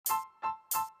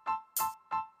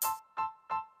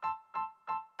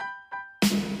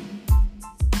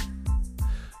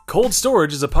Cold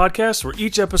Storage is a podcast where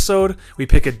each episode we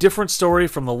pick a different story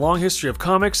from the long history of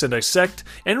comics and dissect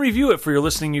and review it for your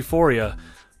listening euphoria.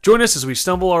 Join us as we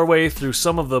stumble our way through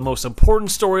some of the most important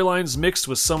storylines mixed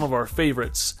with some of our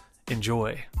favorites.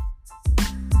 Enjoy.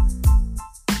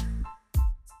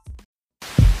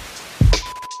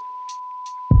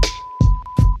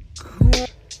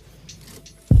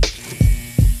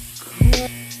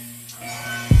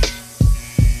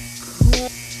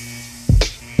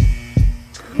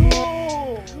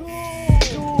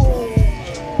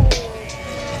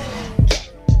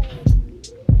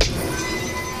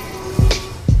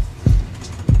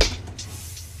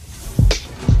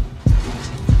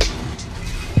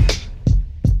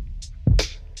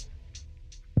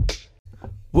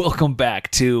 Welcome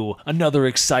back to another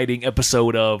exciting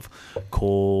episode of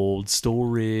Cold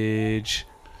Storage.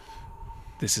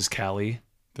 This is Callie.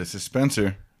 This is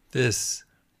Spencer. This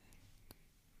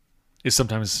Is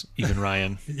sometimes even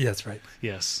Ryan. yeah, that's right.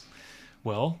 Yes.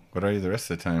 Well, What are you the rest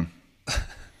of the time?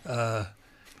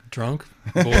 Drunk,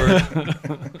 bored.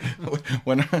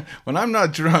 When I'm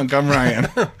not drunk, I'm Ryan.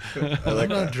 I I'm like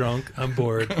not that. drunk. I'm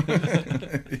bored.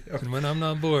 And when I'm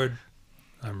not bored,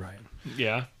 I'm Ryan.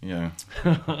 yeah. Yeah.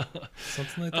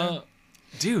 Something like that.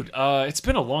 Dude, it's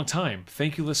been a long time.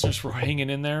 Thank you, listeners, for hanging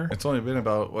in there. It's only been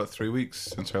about, 3 weeks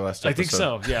since our last episode? I think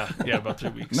so. Yeah, about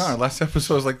 3 weeks. No, our last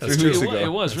episode was like 3 That's weeks true. ago. It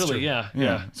was That's really, true.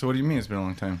 yeah. So what do you mean it's been a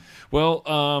long time?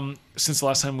 Well, since the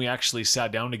last time we actually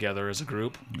sat down together as a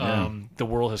group, Yeah. the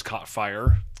world has caught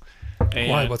fire. And,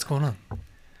 Why? What's going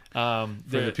on?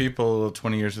 For the people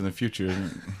 20 years in the future,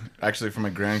 actually for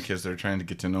my grandkids that are trying to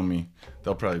get to know me,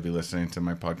 they'll probably be listening to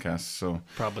my podcast. So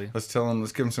Probably. let's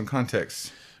give them some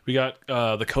context. We got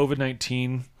the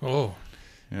COVID-19 Oh,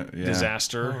 Yeah.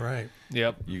 disaster. all right.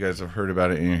 Yep, You guys have heard about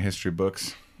it in your history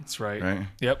books, that's right. right?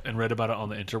 Yep, and read about it on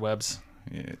the interwebs.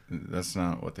 Yeah, that's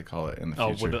not what they call it in the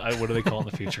Oh, future. what do they call in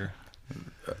the future?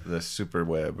 The super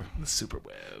web. The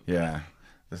superweb. Yeah,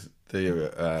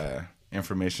 the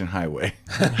information highway.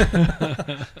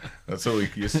 That's what we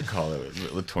used to call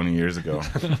it 20 years ago.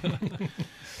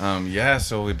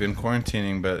 So we've been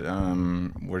quarantining, but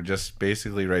we're just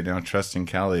basically right now trusting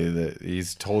Callie that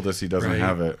he's told us he doesn't Right.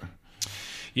 have it.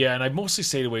 Yeah, and I mostly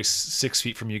stayed away 6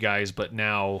 feet from you guys, but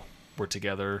now we're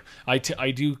together. I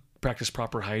do practice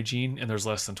proper hygiene, and there's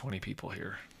less than 20 people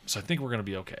here, so I think we're gonna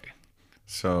be okay.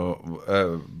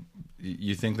 So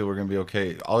you think that we're gonna be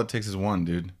okay? All it takes is one,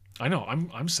 dude. I know,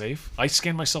 I'm safe. I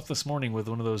scanned myself this morning with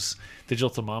one of those digital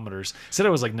thermometers. It said I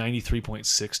was like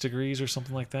 93.6 degrees or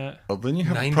something like that. Well, then you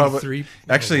have a problem. 93.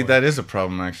 Actually, Oh, boy. that is a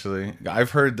problem. Actually, I've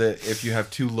heard that if you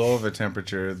have too low of a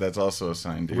temperature, that's also a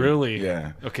sign, dude. Really?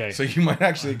 Yeah. Okay. So you might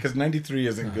actually, because 93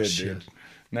 isn't good, shit. dude.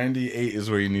 98 is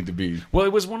where you need to be. Well,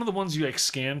 it was one of the ones you like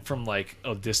scanned from like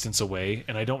a distance away,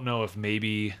 and I don't know if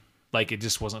maybe like it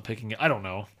just wasn't picking it. I don't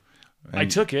know. I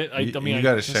took it. I mean, you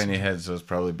got a just- shiny head, so it's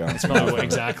probably bouncing. Oh,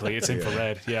 exactly. It's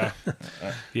infrared. Yeah.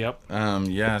 Yep.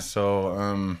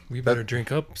 So We better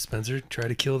drink up, Spencer. Try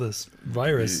to kill this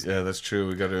virus. yeah, that's true.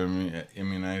 We got to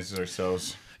immunize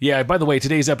ourselves. Yeah. By the way,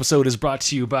 today's episode is brought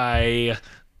to you by.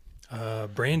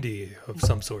 Brandy of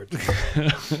some sort.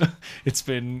 It's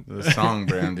been. The song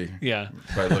 "Brandy" Yeah.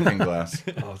 by Looking Glass.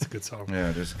 Oh, it's a good song.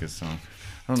 Yeah, it is a good song.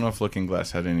 I don't know if Looking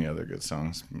Glass had any other good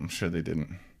songs. I'm sure they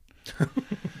didn't.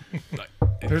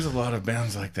 There's a lot of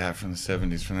bands like that from the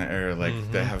 70s, from that era,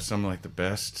 like that have some like the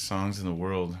best songs in the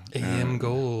world. AM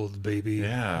Gold, baby.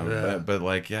 Yeah, but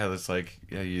like, yeah, that's like,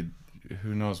 yeah,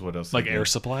 who knows what else? Like they Air did.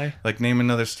 Supply. Like name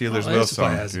another Steelers Air Wheel Supply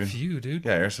song, has a dude. few, dude.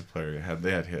 Yeah, Air Supply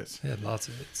they had hits. They had lots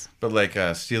of hits. But like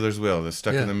Steelers Wheel, the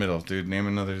Stuck Yeah. in the Middle, dude. Name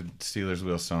another Steelers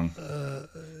Wheel song.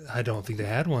 I don't think they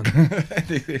had one. I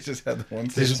think they just had the one.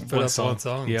 They just put one up song. one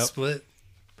song. Yep. Split.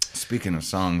 Speaking of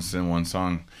songs in one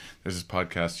song, there's this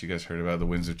podcast you guys heard about, the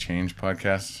Winds of Change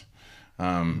podcast.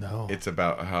 No. It's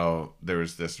about how there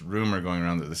was this rumor going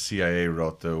around that the CIA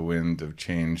wrote the Wind of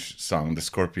Change song, the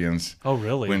Scorpions. Oh,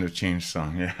 really? Wind of Change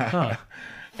song, yeah. Huh.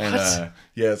 And What?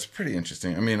 yeah, it's pretty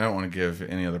interesting. I mean, I don't want to give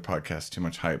any other podcast too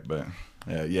much hype, but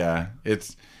yeah,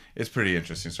 it's pretty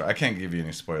interesting. So I can't give you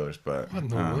any spoilers, but What in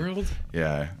the world?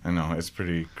 yeah, I know it's a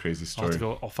pretty crazy I'll have story. to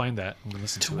go. I'll find that. I'm gonna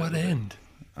listen to To it. what end?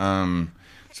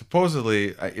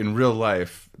 Supposedly, in real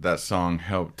life, that song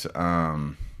helped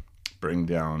bring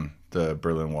down the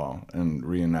Berlin Wall and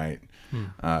reunite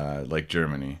like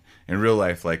Germany. In real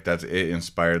life, like it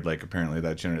inspired like apparently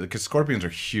that generation, because Scorpions are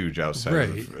huge outside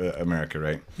of America,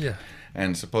 right? Yeah.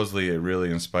 And supposedly it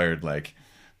really inspired like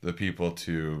the people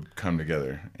to come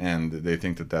together, and they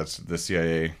think that that's the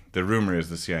CIA. The rumor is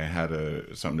the CIA had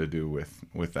something to do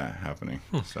with that happening.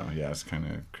 So yeah, it's kind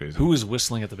of crazy. Who was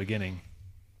whistling at the beginning?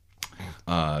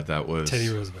 That was Teddy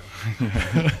Roosevelt.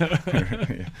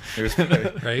 Yeah. It was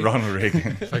probably Right? Ronald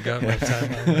Reagan. If I got my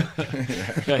time on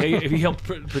it. Yeah, hey, if he helped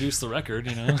produce the record,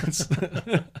 it's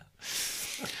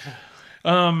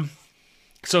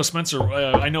So Spencer,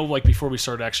 I know like before we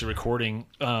started actually recording,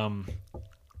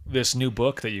 this new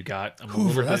book that you got. I'm a little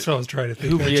Hoover, bit- that's what I was trying to think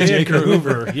Hoover, of. yeah, J. Edgar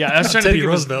Hoover. Yeah, I was trying to Teddy think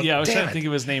of his, Roosevelt. yeah, I was Damn trying to it. think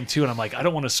of his name too, and I'm like, I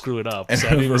don't want to screw it up. And So I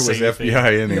didn't Hoover even was say anything.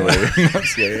 FBI anyway. Not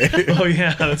CIA. Oh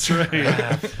yeah, that's right.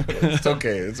 It's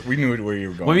okay. We knew where you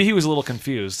were going. Maybe he was a little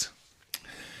confused.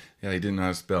 Yeah, he didn't know how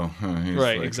to spell. He was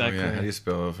Right, like, exactly. Oh, yeah, how do you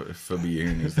spell Phoebe?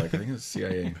 And he's like, I think it's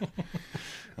CIA.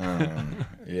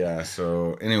 Yeah.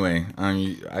 So anyway, are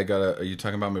you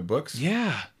talking about my books?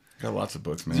 Yeah, Got lots of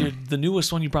books, man. the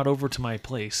newest one you brought over to my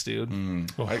place, dude.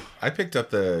 I picked up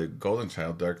the Golden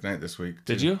Child Dark Knight this week.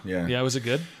 Did too. you? Yeah. Yeah, was it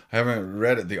good? I haven't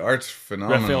read it. The art's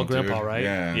phenomenal. Raphael dude. Grandpa, right?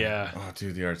 Yeah. Yeah. Oh,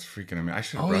 dude, the art's freaking amazing. I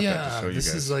should have Oh, brought that to yeah. show you This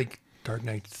guys. is like Dark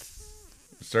Knight.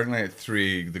 It's Dark Knight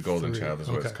 3, The Golden 3, Child is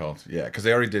what it's okay. called. Yeah, because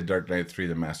they already did Dark Knight 3,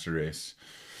 The Master Race.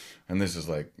 And this is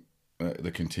like the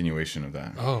continuation of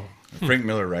that. Oh, Frank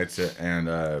Miller writes it, and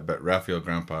but Raphael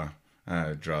Grandpa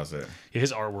draws it. Yeah,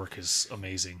 his artwork is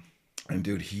amazing. And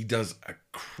dude, he does a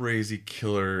crazy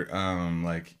killer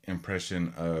like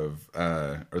impression of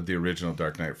or the original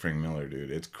Dark Knight Frank Miller,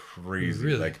 dude. It's crazy.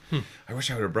 Really? Like I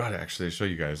wish I would have brought it actually to show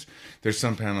you guys. There's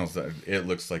some panels that it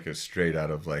looks like it's straight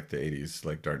out of like the 80s,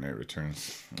 like Dark Knight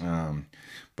Returns.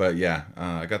 But yeah,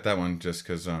 I got that one just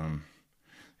because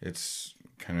it's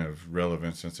kind of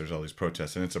relevant since there's all these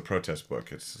protests, and it's a protest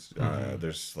book. It's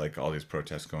there's like all these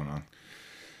protests going on.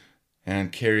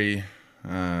 And Carrie,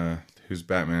 who's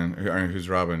Batman, or who's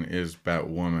Robin, is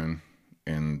Batwoman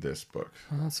in this book.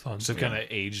 oh, that's fun. So kind of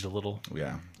aged a little.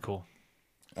 Yeah. Cool.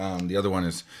 The other one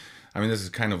is, I mean, this is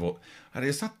kind of old.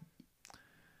 It's not.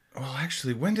 Well,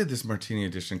 actually, when did this Martini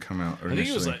edition come out? I think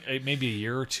it was like maybe a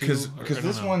year or two. because I don't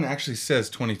this know. one actually says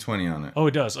 2020 on it. Oh,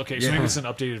 it does. Okay, so Yeah. maybe it's an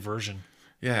updated version.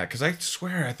 Yeah, because I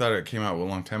swear I thought it came out a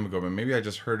long time ago, but maybe I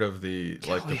just heard of the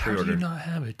like Golly, the how do pre-order. you not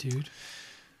have it, dude?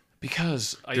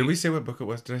 Because Did we say what book it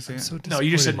was? Did I say it? So No, you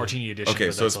just said disappointed. Martini edition. Okay,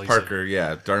 but so that's it's all you said. Parker,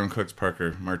 yeah, Darwin Cook's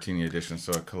Parker Martini edition.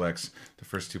 So it collects the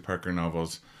first two Parker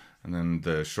novels, and then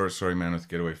the short story Man with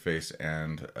Getaway Face,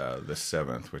 and the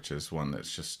seventh, which is one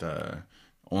that's just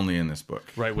only in this book,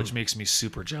 Right, which makes me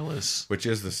super jealous. which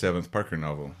is the seventh Parker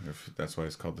novel. If that's why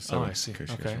it's called the seventh. I see. In case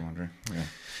you Okay. guys are wondering. Yeah.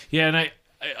 Yeah, and I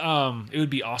it would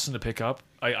be awesome to pick up.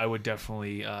 I would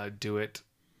definitely do it,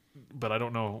 but I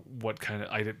don't know what kind of.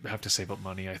 I'd have to save up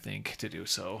money, I think, to do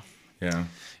so. Yeah.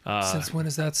 Since when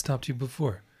has that stopped you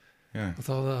before? Yeah. With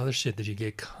all the other shit that you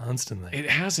get constantly. It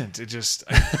hasn't. It just.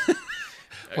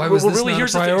 Why was this not a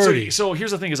here's the priority? thing. So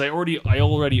here's the thing: is I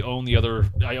already own the other.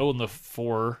 I own the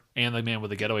 4 and the Man with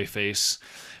the Getaway Face.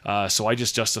 So I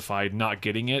just justified not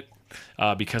getting it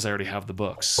because I already have the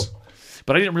books.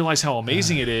 But I didn't realize how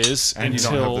amazing it is And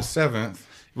until you don't have the seventh,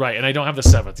 right, and I don't have the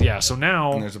 7th. Yeah, so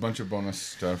now and there's a bunch of bonus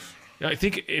stuff. I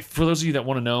think if, for those of you that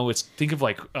want to know, think of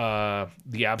like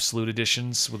the Absolute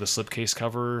editions with a slipcase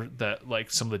cover that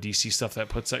like some of the DC stuff that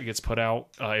gets put out.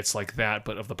 It's like that,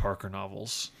 but of the Parker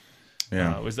novels.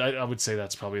 Yeah. I would say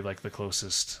that's probably like the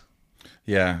closest.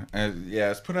 Yeah, yeah,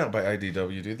 it's put out by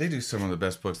IDW, dude. They do some of the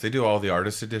best books. They do all the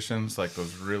artist editions, like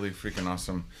those really freaking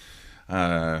awesome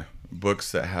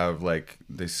books that have like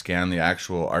they scan the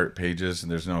actual art pages and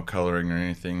there's no coloring or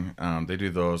anything. They do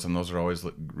those, and those are always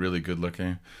really good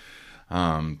looking.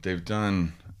 They've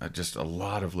done just a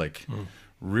lot of like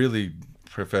really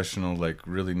professional, like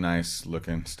really nice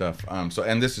looking stuff. So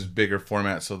and this is bigger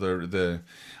format, so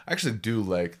I actually do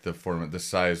like the format, the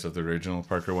size of the original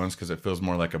Parker ones, because it feels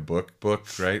more like a book,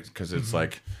 right? Because it's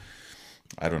like,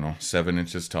 I don't know, 7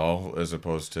 inches tall as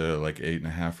opposed to like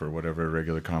 8.5 or whatever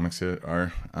regular comics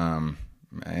are.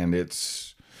 And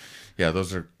it's, yeah,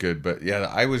 those are good. But yeah,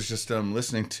 I was just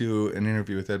listening to an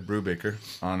interview with Ed Brubaker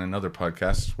on another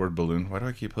podcast, Word Balloon. Why do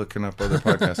I keep hooking up other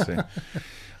podcasts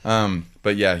today?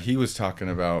 But yeah, he was talking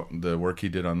about the work he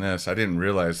did on this. I didn't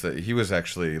realize that he was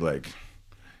actually like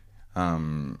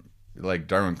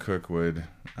Darwin Cook would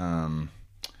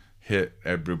hit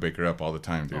Ed Brubaker up all the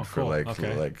time, dude,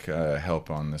 for help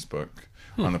on this book,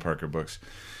 on the Parker books.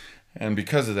 And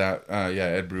because of that,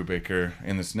 Ed Brubaker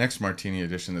in this next Martini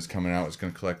edition that's coming out is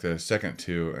going to collect the second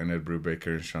 2, and Ed Brubaker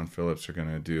and Sean Phillips are going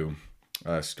to do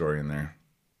a story in there.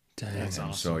 Dang. That's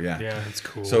awesome. So yeah, That's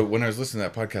cool. so when I was listening to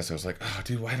that podcast, I was like, "Oh,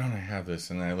 dude, why don't I have this?"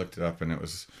 And I looked it up, and it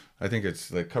was, I think it's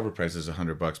like cover price is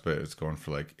 $100, but it's going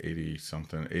for like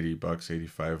 $80,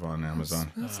 85 on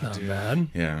Amazon. That's not dude. bad.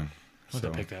 Yeah, I'm so to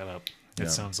pick that up. That Yeah.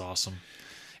 sounds awesome.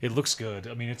 It looks good.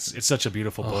 I mean, it's such a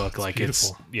beautiful book. It's Like beautiful.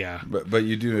 it's yeah. but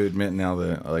you do admit now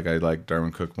that like I like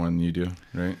Darwin Cook more than you do,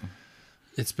 right?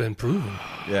 It's been proven.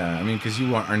 Yeah, I mean, because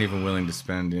you aren't even willing to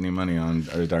spend any money on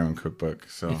a Darwin cookbook.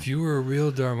 So If you were a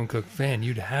real Darwin Cook fan,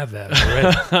 you'd have that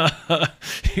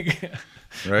already.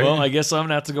 right? Well, I guess I'm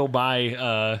gonna have to go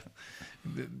buy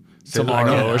So,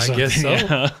 tomorrow I or guess something.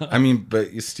 so. Yeah. I mean,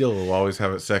 but you still will always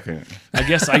have it second. I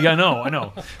guess I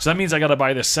know. So that means I got to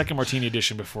buy the second martini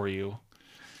edition before you,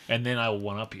 and then I will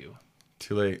one up you.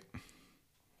 Too late.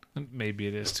 Maybe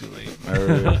it is too late. I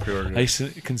already pre-ordered. I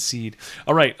concede.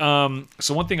 All right.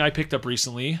 So one thing I picked up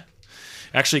recently,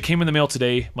 actually it came in the mail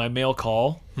today. My mail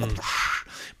call,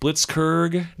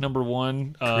 Blitzkrieg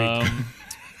 #1.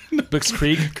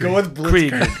 Blitzkrieg. Go with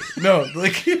Krieg. Blitzkrieg. No,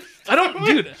 like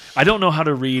I don't know how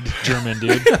to read German,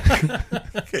 dude.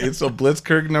 okay, so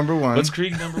Blitzkrieg #1.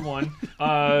 Blitzkrieg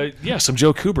 #1. Yeah, some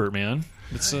Joe Kubert, man.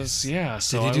 It says, yeah.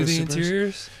 So Did I he do was the super-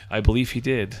 interiors? I believe he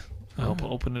did. I'll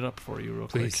open it up for you real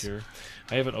quick Please. here.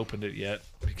 I haven't opened it yet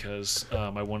because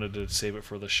I wanted to save it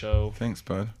for the show. Thanks,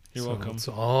 bud. You're welcome.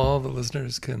 So all the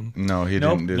listeners can. No, he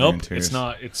Nope, didn't do the nope, interiors. it's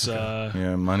not. It's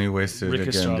Yeah, money wasted Rick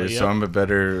again, Estrada, dude. yep. So I'm a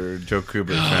better Joe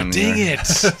Kubert fan. dang there.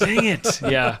 it, dang it.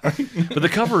 Yeah, but the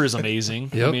cover is amazing.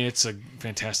 I Yep. mean, it's a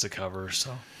fantastic cover.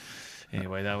 So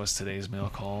anyway, that was today's mail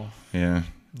call. Yeah.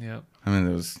 Yep, I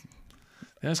mean, it was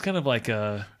that's kind of like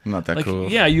a not that cool.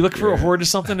 yeah. You look for a Yeah. horde of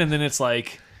something, and then it's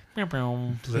like.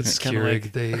 It's kind of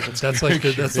like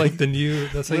that's like the new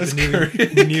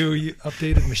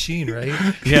updated machine, right?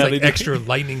 It's Yeah, like they do. extra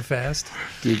lightning fast.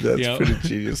 Dude, that's Yeah. pretty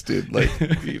genius, dude. Like,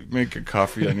 you make a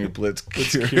coffee on your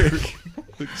Blitzkrieg.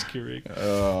 Blitzkrieg.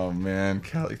 Oh, man.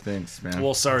 Callie, thanks, man.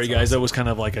 Well, sorry guys, that was kind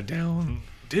of like a down.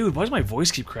 Dude, why does my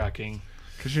voice keep cracking?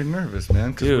 Because you're nervous,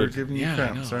 man. Because we're Dude, giving you yeah, I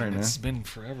crap. know. Sorry, man. It's been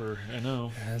forever. I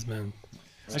know. It has been.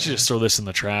 I should just throw this in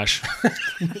the trash.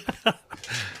 I'll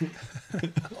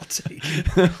take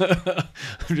it.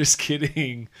 I'm just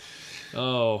kidding.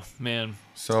 Oh man.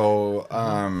 So,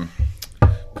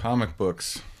 comic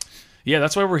books. Yeah,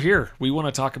 that's why we're here. We want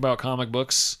to talk about comic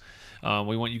books.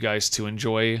 We want you guys to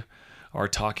enjoy our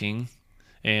talking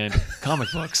and comic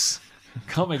books.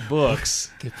 Comic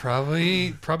books. They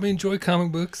probably enjoy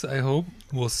comic books. I hope.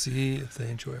 We'll see if they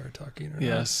enjoy our talking or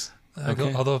Yes. not.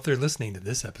 Okay. Although if they're listening to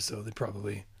this episode, they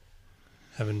probably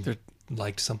haven't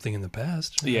liked something in the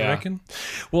past. Yeah. I reckon.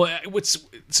 Well,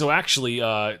 actually,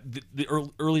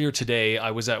 earlier today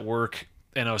I was at work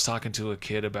and I was talking to a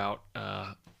kid about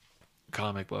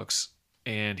comic books,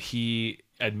 and he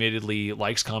admittedly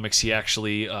likes comics. He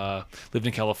actually lived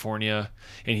in California,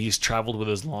 and he's traveled with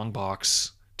his long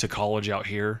box to college out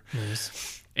here.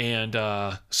 Nice. And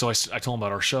so I told him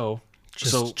about our show.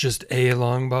 Just a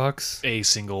long box. A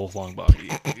single long box.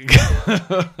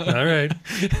 All right.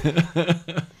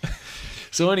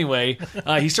 So anyway,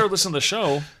 he started listening to the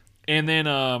show, and then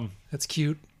That's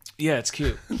cute. yeah, it's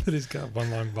cute. That he's got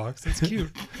one long box. That's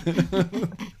cute.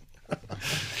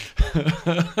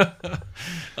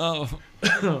 Oh,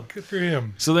 Good for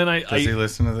him. so then Does he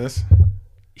listen to this?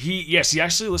 he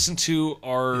actually listened to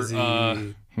our Is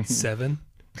he 7?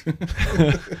 no,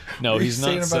 What are you he's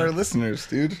saying not. about our listeners,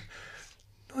 dude?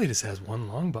 No, he just has one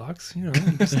long box. You know.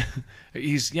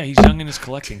 He's young and is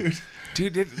collecting,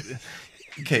 dude.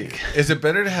 Okay, is it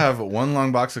better to have one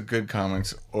long box of good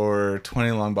comics or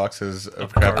 20 long boxes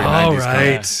of crappy 90s All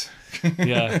comics?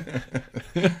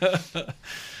 right.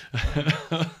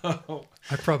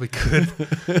 I probably could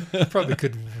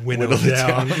winnow Whittle it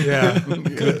down. down. Yeah,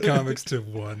 good comics to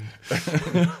one.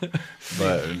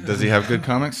 But does he have good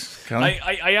comics? Callie?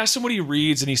 I asked him what he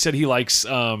reads, and he said he likes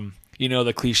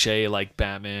the cliche like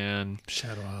Batman,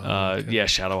 Shadowhawk.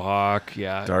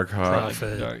 Shadowhawk, Dark Hawk,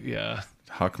 Prophet. yeah.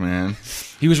 Hawkman.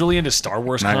 He was really into Star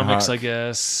Wars comics, Nighthawk. I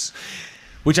guess,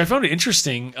 which I found it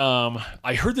interesting.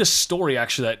 I heard this story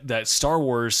actually that Star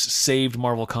Wars saved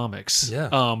Marvel Comics.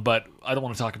 Yeah. But I don't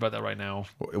want to talk about that right now.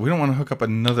 We don't want to hook up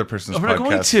another person's We're podcast. not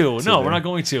going to. No, today. we're not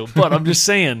going to. But I'm just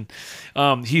saying,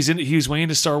 he's way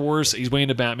into Star Wars. He's way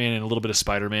into Batman and a little bit of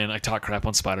Spider-Man. I talk crap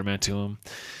on Spider-Man to him,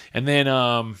 and then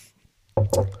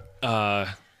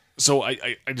so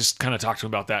I just kind of talked to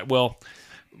him about that. Well,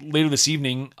 later this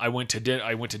evening, I went to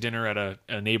dinner at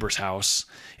a neighbor's house,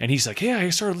 and he's like, "Hey, I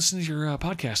started listening to your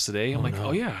podcast today." I'm like, no.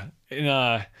 "Oh yeah,"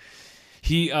 and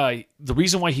the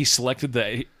reason why he selected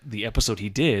the episode he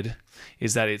did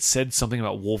is that it said something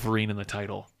about Wolverine in the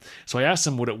title. So I asked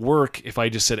him, would it work if I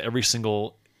just said every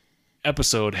single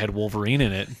episode had Wolverine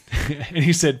in it? And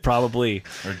he said probably.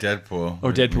 Or Deadpool.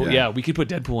 Or Deadpool. Yeah, we could put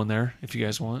Deadpool in there if you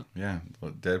guys want. Yeah.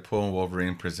 Well, Deadpool and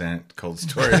Wolverine present Cold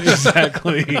Storage.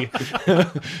 Exactly. Dude,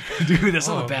 that's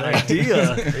not a bad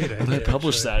idea. Great I'm gonna idea,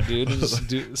 publish actually. that,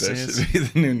 dude. Just That should be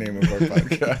the new name of our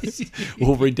podcast.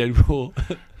 Wolverine Deadpool.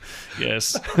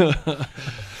 Yes.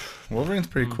 Wolverine's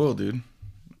pretty cool, dude.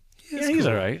 Yeah, he's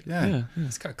all right. Yeah.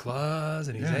 He's got claws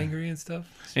and he's Yeah. angry and stuff.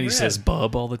 It's And he rad. says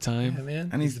 "bub" all the time. Yeah, man.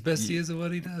 And he's he's- the best he is at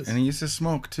what he does. And he used to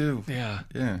smoke too. Yeah.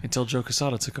 Yeah. Until Joe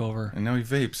Quesada took over. And now he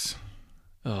vapes.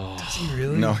 Oh, Does he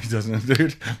really? No, he doesn't,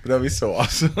 dude. But that'd be so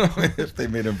awesome if they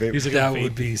made him vape. he's like That a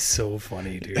would vape. be so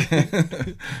funny,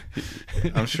 dude.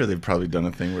 I'm sure they've probably done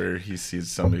a thing where he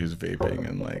sees somebody who's vaping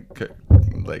and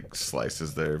like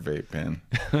slices their vape pen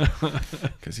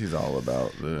because he's all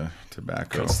about the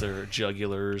tobacco. Cuts their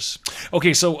jugulars.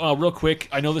 Okay, so real quick,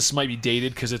 I know this might be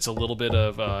dated because it's a little bit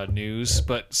of news,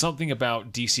 but something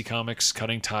about DC Comics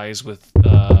cutting ties with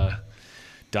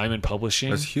Diamond Publishing.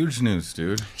 That's huge news,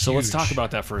 dude. So let's huge. talk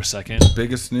about that for a second.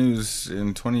 Biggest news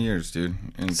in 20 years, dude.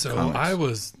 In So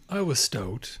comics. I was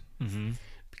stoked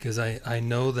because I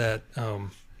know that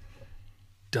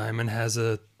Diamond has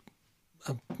a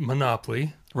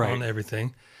monopoly Right. on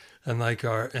everything, and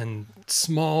and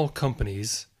small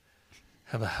companies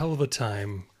have a hell of a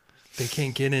time. They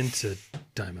can't get into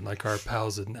Diamond like our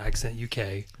pals in Accent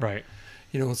UK. Right.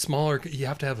 You know, smaller. You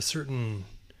have to have a certain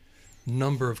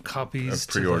number of copies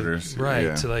Of pre-orders, to right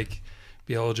yeah. to like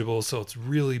be eligible. So it's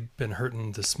really been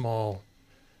hurting the small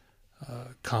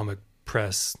comic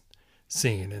press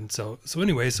scene. And so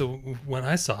anyway, so when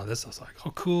I saw this, I was like,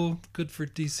 oh, cool, good for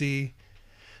DC.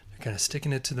 They're kind of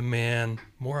sticking it to the man.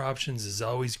 More options is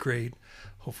always great.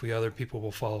 Hopefully other people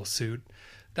will follow suit.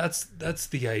 That's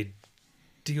the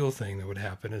ideal thing that would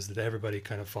happen, is that everybody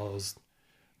kind of follows.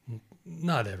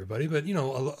 Not everybody, but you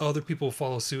know, other people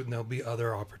follow suit, and there'll be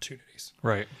other opportunities.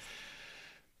 Right.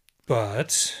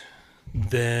 But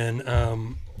then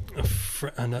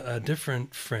a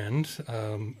different friend,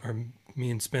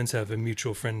 me and Spence have a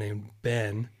mutual friend named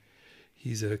Ben.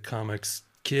 He's a comics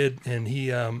kid, and he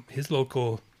his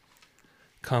local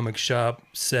comic shop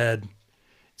said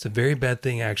it's a very bad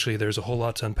thing. Actually, there's a whole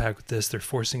lot to unpack with this. They're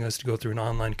forcing us to go through an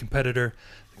online competitor.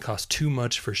 It costs too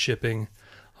much for shipping.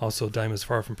 Also, Diamond's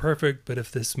far from perfect, but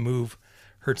if this move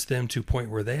hurts them to a point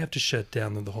where they have to shut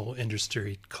down, then the whole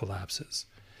industry collapses,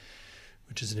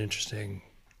 which is an interesting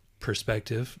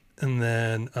perspective. And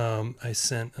then I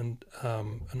sent an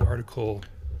article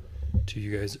to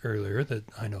you guys earlier that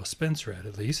I know Spence read,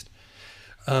 at least,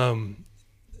 and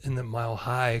that Mile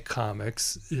High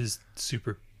Comics is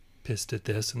super pissed at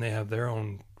this, and they have their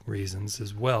own reasons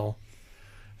as well.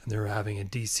 And they're having a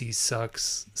DC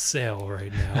Sucks sale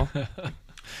right now.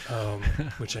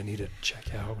 Which I need to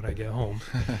check out when I get home.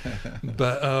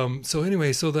 But so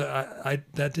anyway, so that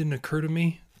didn't occur to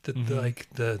me that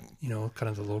the you know, kind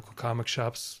of the local comic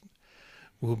shops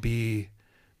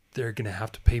they're gonna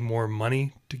have to pay more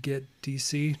money to get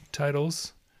DC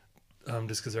titles,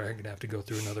 just because they're gonna have to go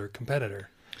through another competitor.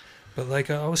 But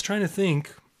like I was trying to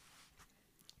think,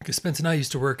 because Spence and I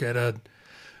used to work at a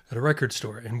record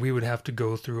store, and we would have to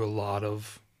go through a lot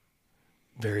of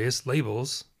various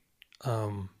labels.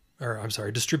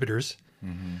 Distributors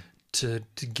to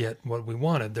get what we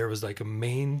wanted. There was like a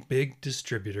main big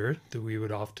distributor that we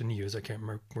would often use. I can't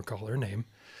recall her name.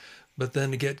 But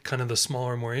then to get kind of the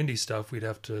smaller, more indie stuff, we'd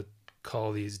have to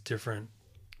call these different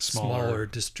smaller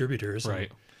distributors.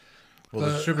 Right. Well,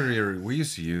 the distributor we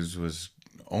used to use was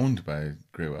owned by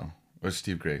Graywell, or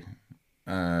Steve Gray.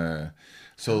 Yeah,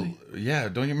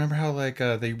 don't you remember how like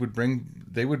they would bring,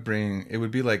 it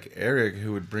would be like Eric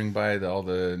who would bring by all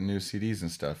the new CDs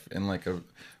and stuff in like a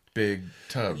big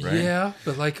tub, right? Yeah,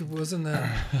 but like, wasn't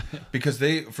that... Because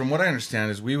from what I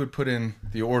understand, is we would put in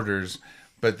the orders,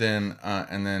 but then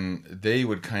and then they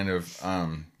would kind of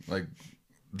like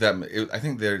that. I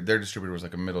think their distributor was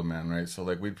like a middleman, right? So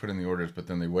like we'd put in the orders, but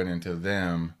then they went into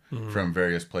them from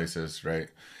various places, right?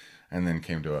 And then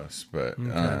came to us, but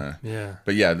yeah.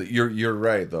 But yeah, you're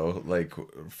right though. Like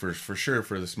for sure,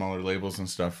 for the smaller labels and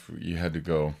stuff, you had to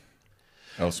go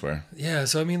elsewhere. Yeah,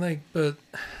 so I mean, like, but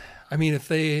I mean,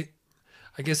 I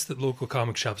guess the local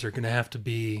comic shops are going to have to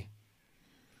be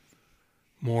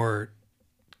more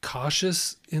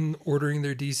cautious in ordering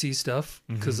their DC stuff,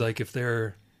 because like if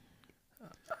they're,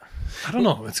 I don't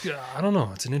know.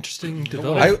 It's an interesting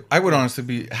development. I would honestly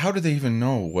be. How do they even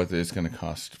know what it's going to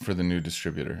cost for the new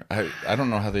distributor? I don't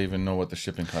know how they even know what the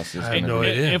shipping cost is. I have no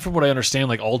idea. And from what I understand,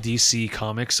 like all DC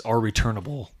comics are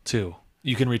returnable too.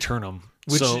 You can return them.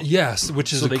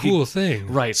 Which is a cool thing,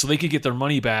 Right. So they could get their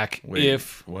money back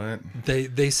if what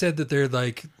they said that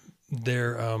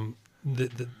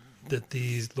that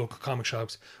these local comic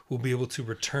shops will be able to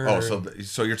return. Oh,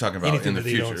 so you're talking about anything in the that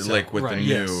they don't future, sell. like with the Right. new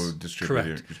Yes,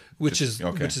 distributor, correct. Which is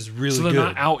really so they're good.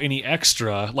 not out any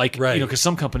extra, like Right. you know, because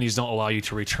some companies don't allow you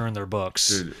to return their books.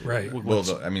 Dude, Right.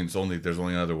 Well, I mean, there's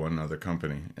only other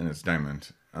company, and it's Diamond.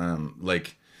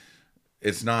 Like,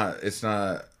 it's not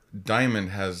Diamond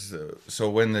has so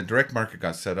when the direct market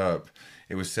got set up,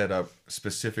 it was set up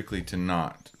specifically to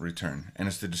not return, and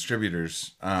it's the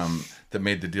distributors that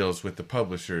made the deals with the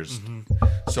publishers.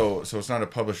 So it's not a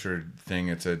publisher thing;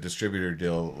 it's a distributor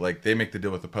deal. Like they make the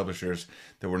deal with the publishers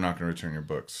that we're not going to return your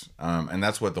books, and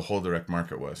that's what the whole direct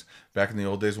market was back in the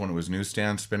old days when it was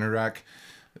newsstand, spinner rack.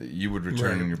 You would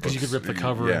return your books because you could rip the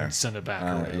cover and send it back.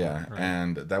 Or yeah, right.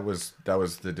 and that was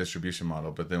the distribution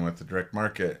model. But then with the direct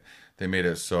market, they made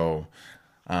it so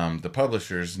the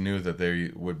publishers knew that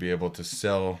they would be able to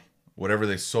sell whatever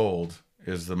they sold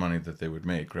is the money that they would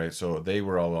make, right? So they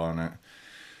were all on it.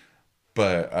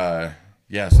 But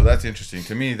yeah, so that's interesting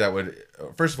to me. That would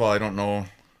first of all, I don't know.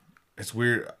 It's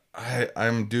weird.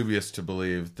 I'm dubious to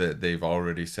believe that they've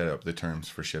already set up the terms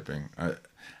for shipping,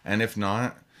 and if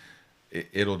not.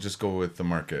 It'll just go with the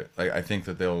market. Like I think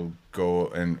that they'll go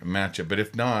and match it. But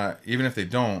if not, even if they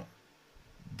don't,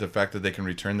 the fact that they can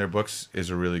return their books is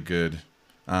a really good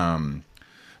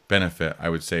benefit, I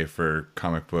would say, for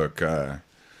comic book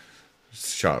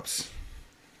shops.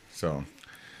 So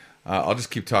I'll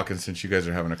just keep talking since you guys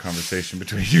are having a conversation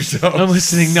between yourselves. I'm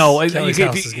listening. No, Kelly's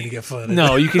house is going to get flooded.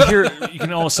 No, you can hear. You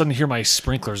can all of a sudden hear my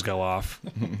sprinklers go off.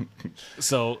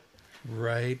 So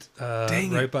right,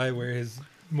 Dang right it. by where his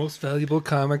most valuable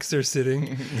comics are sitting,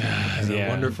 and a Yeah.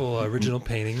 wonderful original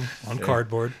painting on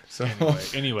cardboard. So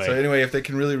Anyway. if they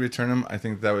can really return them, I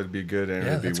think that would be good, and Yeah,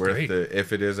 it would that's be worth great. it.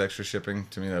 If it is extra shipping,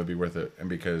 to me that would be worth it, and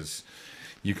because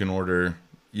you can order,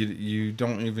 you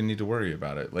don't even need to worry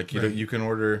about it. Like you Right. you can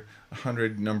order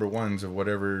 100 number ones of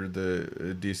whatever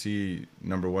the DC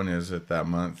number one is at that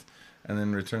month, and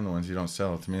then return the ones you don't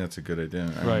sell. To me, that's a good idea. I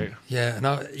mean, right. Yeah, and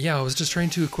I was just trying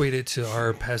to equate it to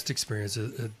our past experience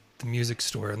at the music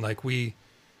store, and like we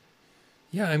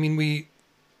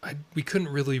couldn't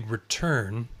really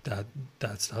return that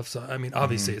stuff. So I mean,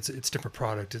 obviously it's different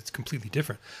product, it's completely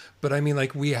different. But I mean,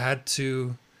 like we had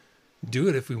to do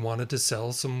it if we wanted to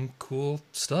sell some cool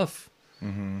stuff,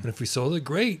 and if we sold it,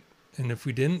 great. And if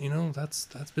we didn't, that's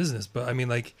business. But I mean,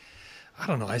 like, I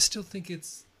don't know. I still think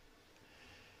it's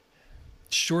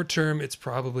short term. It's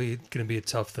probably going to be a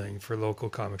tough thing for local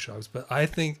comic shops. But I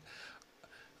think,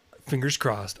 fingers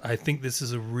crossed, I think this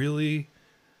is a really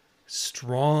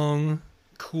strong,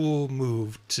 cool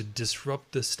move to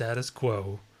disrupt the status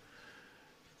quo,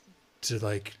 to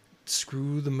like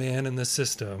screw the man in the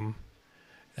system.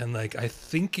 And like, I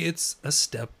think it's a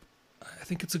step. I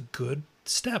think it's a good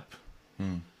step.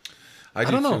 I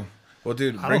don't do know. too. Well,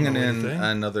 dude, I don't bringing know in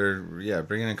anything.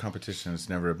 bringing in competition is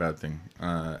never a bad thing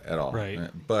at all. Right.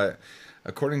 But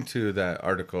according to that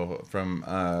article from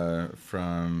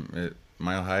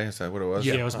Mile High, is that what it was?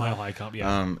 Yeah, it was Mile High Comp.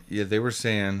 Yeah. They were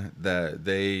saying that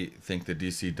they think that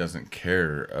DC doesn't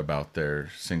care about their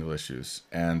single issues,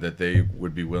 and that they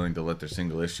would be willing to let their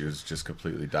single issues just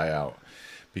completely die out,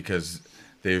 because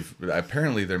they're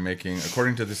making,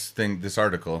 according to this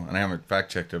article, and I haven't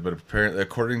fact checked it, but apparently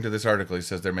according to this article, he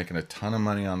says they're making a ton of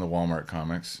money on the Walmart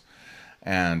comics,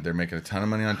 and they're making a ton of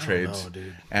money on trades,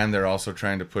 dude. and they're also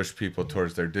trying to push people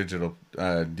towards their digital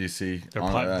DC, digital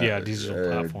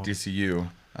platform. DCU,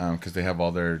 because they have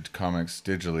all their comics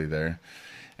digitally there,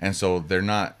 and so they're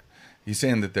not. He's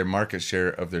saying that their market share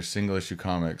of their single issue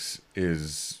comics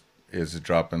is a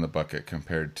drop in the bucket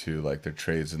compared to like their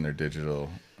trades and their digital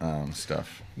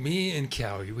stuff. Me and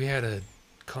Callie, we had a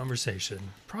conversation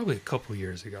probably a couple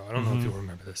years ago. I don't know if you'll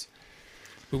remember this,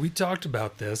 but we talked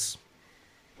about this.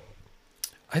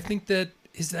 I think that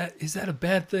is that a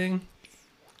bad thing?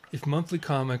 If monthly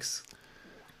comics,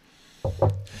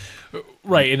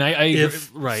 Right, and I if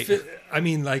right. I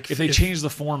mean, like If they change the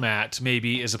format,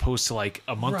 maybe as opposed to like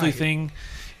a monthly Right. thing,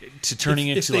 to turning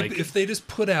if into they, like if they just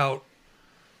put out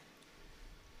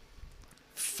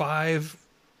 5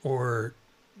 or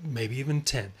maybe even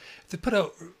 10, if they put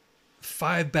out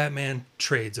 5 Batman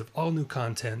trades of all new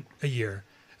content a year,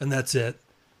 and that's it,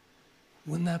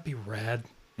 wouldn't that be rad?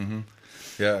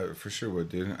 Yeah, for sure would,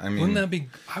 dude. I mean, Wouldn't that be?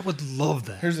 I would love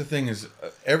that. here's the thing: is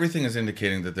everything is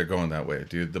indicating that they're going that way,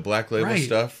 dude. The Black Label Right.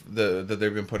 stuff that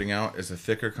they've been putting out is a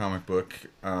thicker comic book.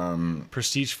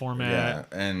 prestige format.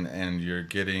 Yeah, and you're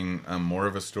getting more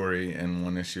of a story in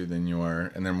one issue than you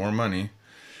are, and they're more money,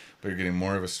 but you're getting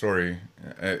more of a story.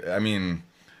 I mean,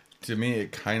 to me,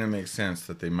 it kind of makes sense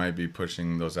that they might be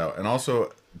pushing those out. And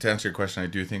also, to answer your question, I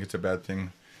do think it's a bad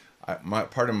thing.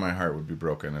 Part of my heart would be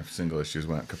broken if single issues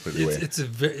went completely away. It's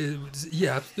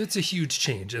a huge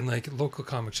change, and like local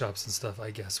comic shops and stuff,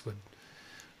 I guess would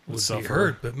be suffer.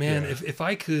 hurt. But man, Yeah. if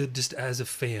I could just as a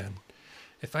fan,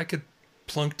 if I could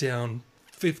plunk down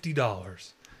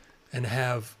 $50 and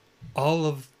have all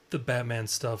of the Batman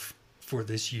stuff for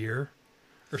this year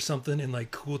or something in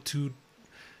like cool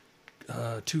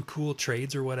Too Cool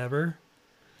Trades or whatever.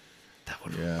 That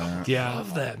would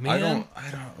love that, man.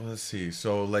 I don't. Let's see.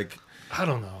 So like, I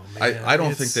don't know, man. I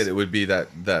don't think that it would be that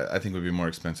I think it would be more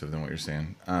expensive than what you're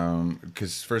saying.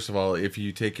 Because first of all, if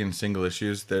you take in single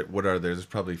issues, there's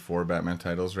probably 4 Batman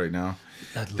titles right now.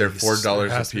 They're $4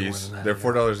 a piece. They're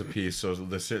 $4 a piece. So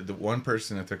the one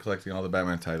person, if they're collecting all the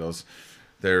Batman titles,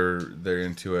 they're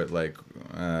into it like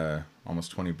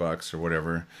almost $20 or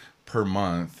whatever per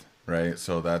month, right?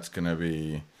 So that's gonna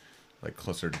be like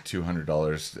closer to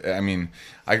 $200. I mean,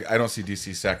 I don't see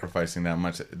DC sacrificing that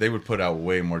much. They would put out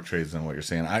way more trades than what you're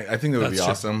saying. I think that would be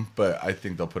awesome, but I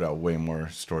think they'll put out way more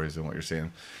stories than what you're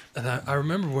saying. And I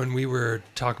remember when we were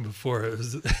talking before, it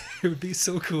would be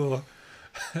so cool.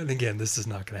 And again, this is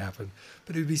not going to happen,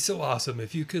 but it would be so awesome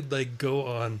if you could like go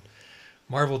on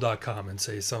Marvel.com and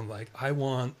say something like,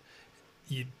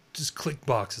 you just click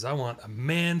boxes. I want a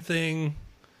Man-Thing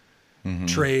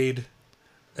trade,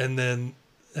 and then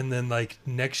like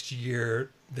next year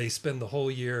they spend the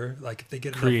whole year, like if they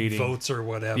get enough votes or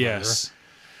whatever,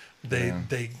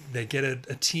 they get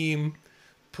a team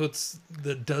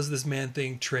does this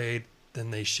Man-Thing trade,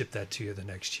 then they ship that to you the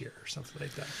next year or something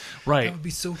like that. Right. That would be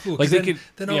so cool. Like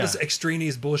then all this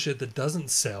extraneous bullshit that doesn't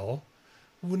sell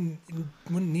wouldn't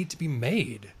need to be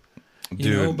made.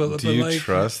 Do you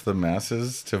trust the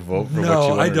masses to vote for what you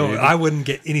want? No, I don't. Read? I wouldn't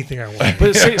get anything I want.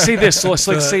 But say this. So let's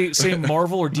like say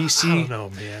Marvel or DC. I don't know,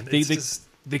 man.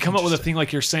 They come up with a thing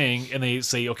like you're saying, and they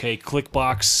say, okay, click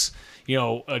box,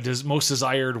 does most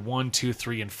desired 1, 2,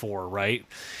 3, and 4, right?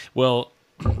 Well,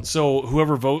 so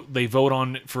whoever they vote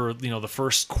on for the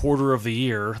first quarter of the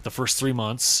year, the first 3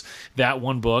 months, that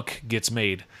one book gets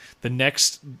made. The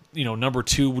next, number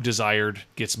 2 desired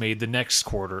gets made the next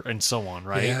quarter, and so on,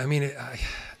 right? Yeah, I mean,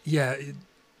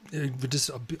 it would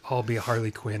just all be Harley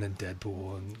Quinn and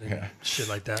Deadpool and shit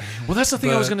like that. Well, that's the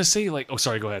thing I was going to say. Like, oh,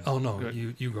 sorry, go ahead. Oh, no,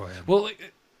 you go ahead. Well,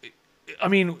 I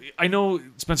mean, I know,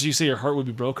 Spencer, you say your heart would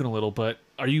be broken a little, but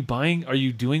are you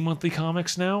doing monthly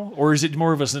comics now? Or is it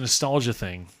more of a nostalgia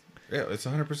thing? Yeah, it's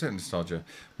 100% nostalgia.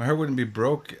 My heart wouldn't be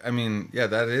broke. I mean, yeah,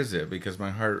 that is it, because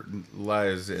my heart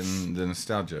lies in the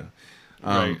nostalgia.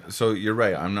 Right. So you're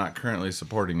right. I'm not currently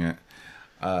supporting it.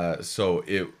 So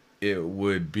it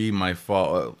would be my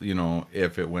fault,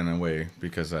 if it went away,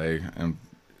 because I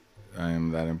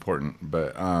am that important.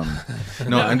 But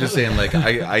no, I'm just saying, like,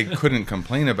 I couldn't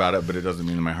complain about it, but it doesn't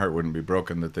mean my heart wouldn't be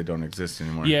broken that they don't exist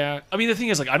anymore. Yeah, I mean, the thing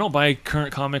is, like, I don't buy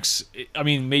current comics. I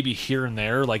mean, maybe here and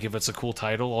there, like, if it's a cool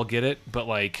title, I'll get it. But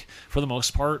like, for the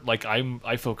most part, like,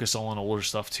 I focus all on older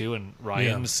stuff too, and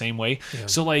Ryan the same way. Yeah.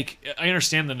 So like, I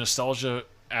understand the nostalgia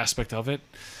aspect of it.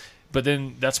 But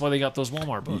then that's why they got those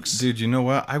Walmart books. Dude, you know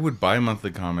what? I would buy monthly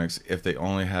comics if they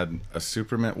only had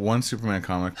one Superman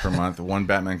comic per month, one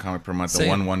Batman comic per month, and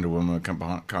one Wonder Woman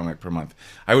comic per month.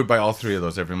 I would buy all 3 of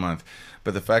those every month.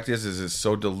 But the fact is it's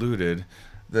so diluted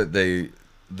that a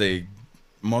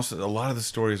lot of the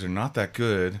stories are not that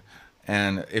good.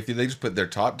 And if they just put their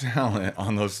top talent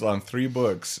on 3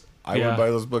 books, I would buy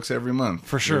those books every month.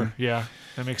 For sure. Yeah,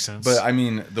 that makes sense. But I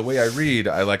mean, the way I read,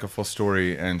 I like a full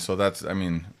story, and so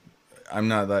I'm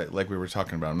not that, like we were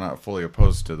talking about, I'm not fully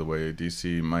opposed to the way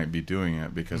DC might be doing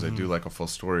it, because I do like a full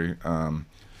story.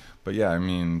 But yeah, I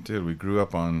mean, dude, we grew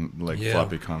up on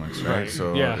floppy comics, right?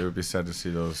 So it would be sad to see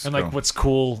those. And like, what's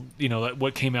cool,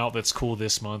 what came out that's cool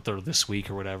this month or this week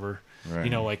or whatever. Right.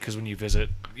 Because when you visit,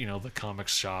 the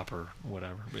comics shop or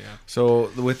whatever. But yeah. So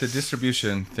with the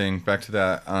distribution thing, back to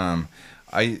that,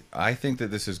 I think that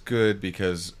this is good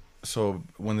because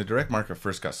when the direct market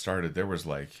first got started, there was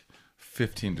like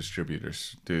 15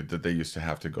 distributors, dude, that they used to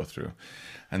have to go through,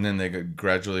 and then they got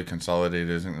gradually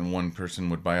consolidated, and one person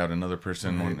would buy out another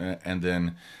person, and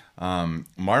then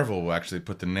Marvel actually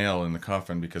put the nail in the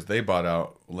coffin because they bought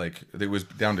out, like, it was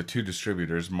down to 2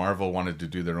 distributors. Marvel wanted to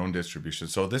do their own distribution,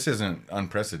 so this isn't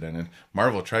unprecedented.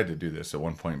 Marvel tried to do this at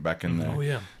one point back in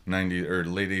the 90s or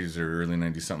late 80s or early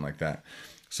 90s, something like that.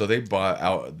 So they bought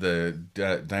out the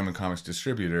Diamond Comics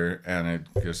distributor, and it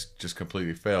just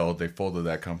completely failed. They folded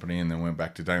that company and then went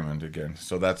back to Diamond again.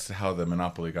 So that's how the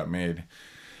monopoly got made.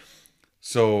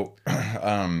 So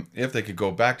if they could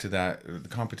go back to that, the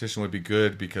competition would be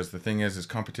good, because the thing is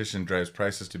competition drives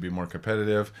prices to be more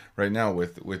competitive. Right now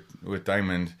with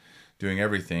Diamond doing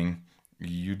everything,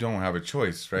 you don't have a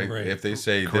choice, right? If they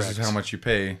say this is how much you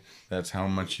pay, that's how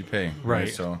much you pay. Right.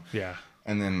 So yeah.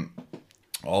 And then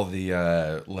all the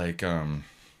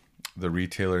the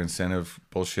retailer incentive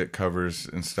bullshit covers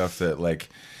and stuff that like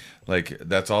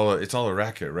that's all, it's all a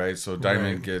racket, right? So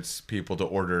Diamond gets people to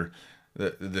order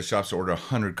the shops order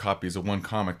 100 copies of one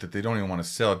comic that they don't even want to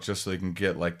sell just so they can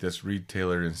get like this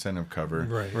retailer incentive cover.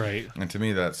 Right. And to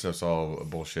me, that stuff's all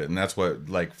bullshit. And that's what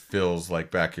like fills like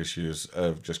back issues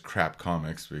of just crap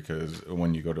comics, because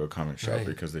when you go to a comic shop,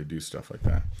 because they do stuff like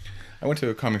that. I went to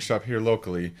a comic shop here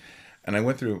locally, and I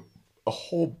went through a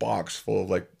whole box full of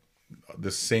like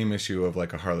the same issue of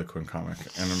like a Harley Quinn comic,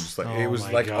 and I'm just like, it was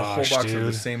like a whole box of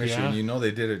the same issue, and you know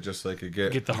they did it just like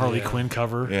get the Harley Quinn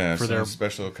cover, for their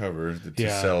special cover to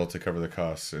sell to cover the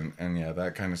costs, and yeah,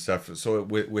 that kind of stuff. So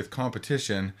with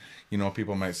competition, you know,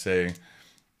 people might say,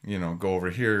 you know, go over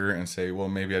here and say, well,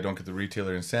 maybe I don't get the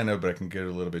retailer incentive, but I can get it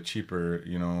a little bit cheaper,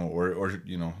 you know, or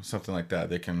you know, something like that.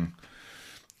 They can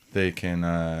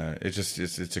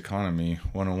it's economy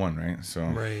 101, right? So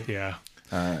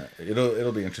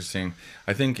it'll be interesting.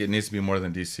 I think it needs to be more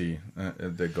than DC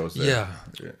that goes there.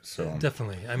 Yeah, so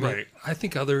definitely. I mean, I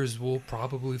think others will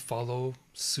probably follow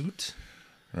suit.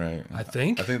 Right. I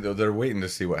think they're waiting to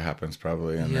see what happens,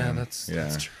 probably. And that's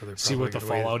true. See what the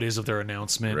fallout is of their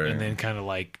announcement, and then kind of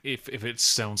like if it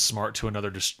sounds smart to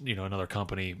another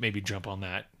company, maybe jump on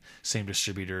that same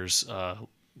distributor's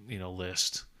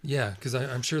list. Yeah, because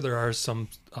I'm sure there are some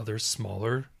other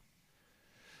smaller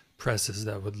presses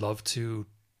that would love to.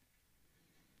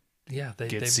 Yeah,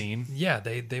 they seen. Yeah,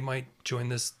 they might join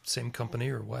this same company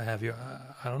or what have you.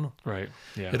 I don't know. Right.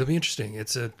 Yeah. It'll be interesting.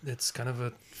 It's kind of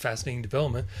a fascinating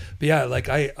development. But yeah, like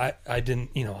I didn't,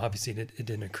 obviously it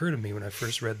didn't occur to me when I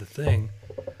first read the thing,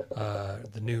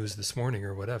 the news this morning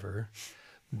or whatever,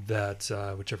 that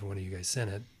whichever one of you guys sent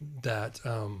it, that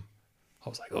I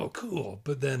was like, oh, cool.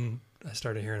 But then I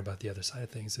started hearing about the other side of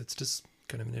things. It's just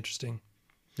kind of an interesting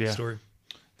story.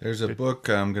 There's a book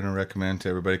I'm going to recommend to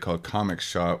everybody called Comic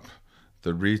Shop,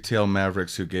 The Retail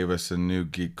Mavericks Who Gave Us a New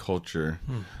Geek Culture.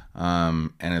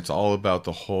 And it's all about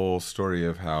the whole story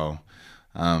of how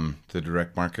the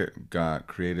direct market got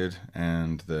created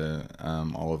and the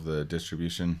all of the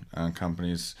distribution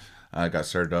companies got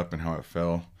started up and how it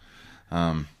fell.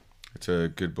 It's a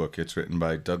good book. It's written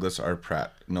by Douglas R.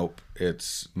 Pratt. Nope,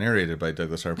 it's narrated by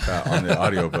Douglas R. Pratt on the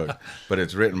audiobook, but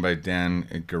it's written by Dan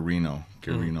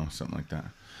Guarino, something like that.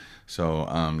 So,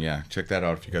 check that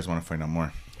out if you guys want to find out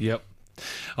more. Yep.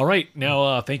 All right.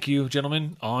 Now, thank you,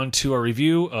 gentlemen. On to our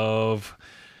review of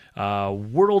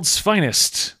World's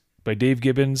Finest by Dave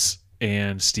Gibbons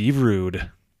and Steve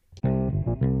Rude.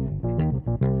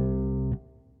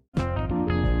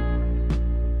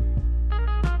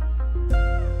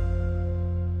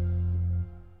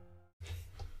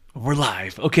 We're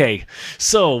live. Okay.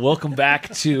 So, welcome back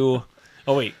to...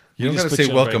 Oh, wait. You don't got to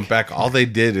say welcome back. All they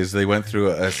did is they went through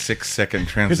a 6-second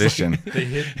transition. They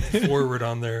hit forward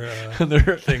on their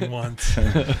thing once.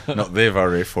 No, they've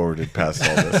already forwarded past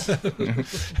all this.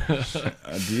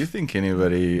 Do you think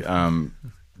anybody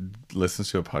listens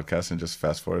to a podcast and just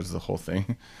fast forwards the whole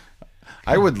thing?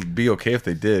 I would be okay if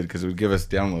they did, because it would give us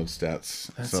download stats.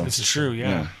 That's true,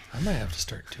 yeah. I might have to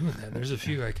start doing that. There's a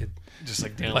few I could just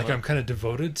like download. Like I'm kind of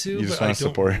devoted to, but I don't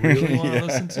support. really want to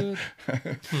listen to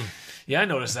it. Yeah, I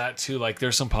noticed that too. Like,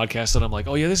 there's some podcasts that I'm like,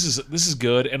 oh yeah, this is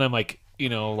good, and I'm like,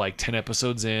 like 10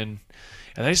 episodes in,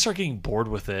 and I start getting bored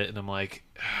with it, and I'm like,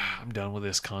 I'm done with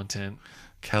this content.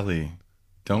 Kelly,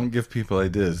 don't give people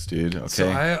ideas, dude. Okay. So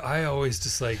I always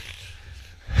just like,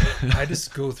 I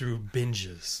just go through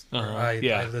binges.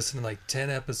 I listen to like 10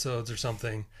 episodes or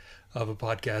something of a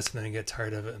podcast, and then I get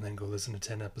tired of it, and then go listen to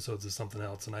 10 episodes of something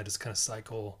else, and I just kind of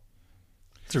cycle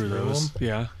through those.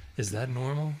 Yeah. Is that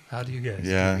normal? How do you guys?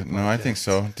 Yeah, no, I think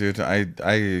so, dude.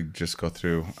 I just go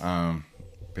through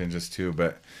binges too,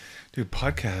 but dude,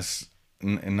 podcasts,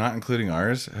 and not including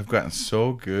ours, have gotten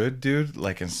so good, dude.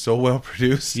 Like, and so well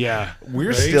produced. Yeah,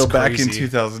 we're still back in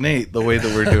 2008 the way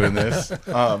that we're doing this,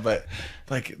 but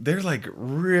like they're like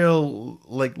real,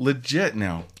 like legit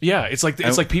now. Yeah, it's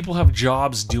like people have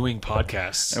jobs doing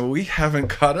podcasts, and we haven't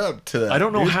caught up to that. I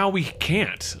don't know how we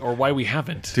can't or why we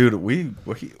haven't, dude. We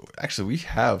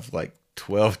have like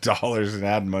 $12 in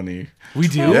ad money. We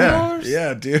do?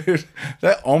 Yeah, dude.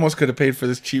 That almost could have paid for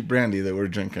this cheap brandy that we're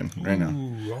drinking right now.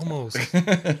 Almost.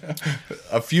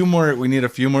 We need a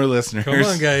few more listeners. Come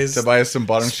on, guys. To buy us some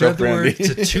bottom shelf brandy. Spread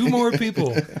the word to 2 more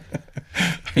people.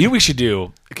 You know what we should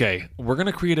do? Okay, we're going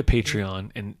to create a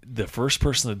Patreon, and the first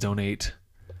person to donate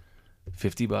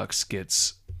 $50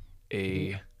 gets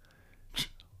a...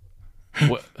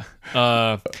 What?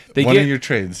 They One get of your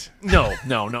trades. No.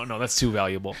 That's too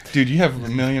valuable, dude. You have a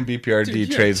million BPRD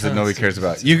trades that nobody cares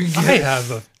about. You can get. I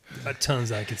have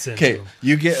tons I could send Okay, to him.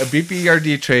 you get a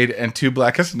BPRD trade and 2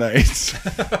 Blackest Nights.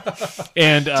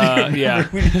 And yeah,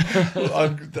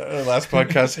 On the last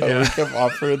podcast, how we kept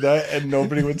offering that, and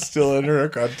nobody would still enter our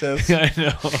contest. I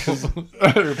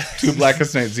know. 2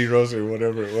 Blackest Night zeros or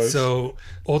whatever it was. So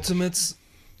Ultimates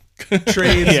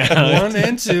trades Yeah. 1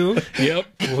 and 2. Yep.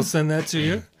 We'll send that to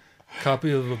you.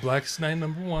 Copy of a Blackest Night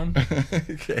 #1.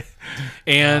 Okay.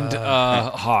 And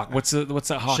Hawk. What's that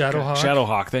Hawk? Shadowhawk.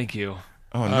 Shadowhawk. Thank you.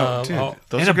 Oh no, dude! oh,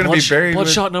 Those And are a going to be buried.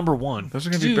 Bloodshot #1. Those are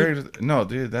going to be Dude. buried. No,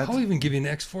 dude, that's I'll even give you an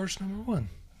X-Force #1.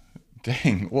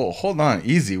 dang. Well, hold on,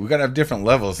 easy. We got to have different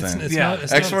levels then. It's Yeah. not,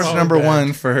 it's X-Force not powered #1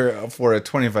 back. for a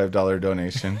 $25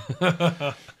 donation.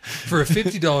 For a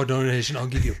 $50 donation, I'll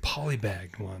give you a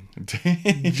polybag one.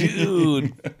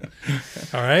 Dude.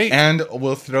 All right. And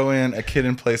we'll throw in a Kid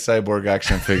and Play Cyborg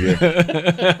action figure.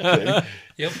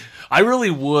 Yep. I really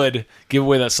would give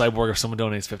away that cyborg if someone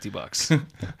donates $50.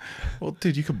 Well,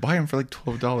 dude, you could buy them for like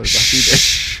 $12 off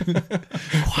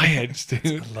eBay. Quiet,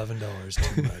 dude. $11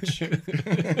 too much.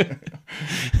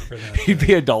 For that. You'd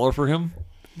pay $1 for him?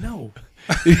 No.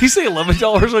 Did he say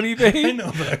 $11 on eBay? I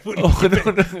know, but I wouldn't,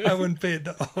 Oh, no. I wouldn't pay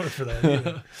 $1 for that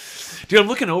either. Dude, I'm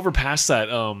looking over past that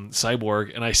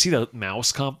cyborg, and I see the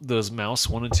mouse those mouse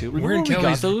 1 and 2. Remember We're in when we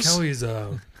got Kelly's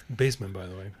those? basement, by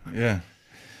the way. Yeah.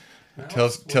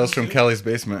 Tales from Kelly's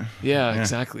basement. Yeah,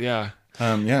 exactly. Yeah.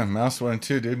 Yeah, Mouse 1 and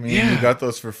 2, dude. Me and Yeah. you got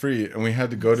those for free, and we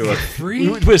had to go to a We Free?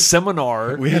 went to a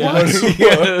seminar. We had to What? go to-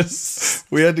 Yes.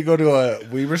 we had to go to a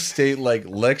Weaver State like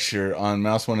lecture on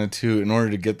Mouse 1 and 2 in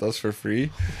order to get those for free.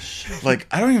 Like,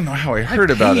 I don't even know how I heard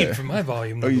about paid it. for my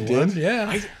volume. Oh, you #1. did? Yeah.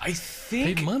 I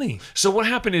think paid money. so. What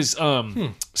happened is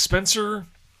Spencer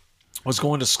was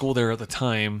going to school there at the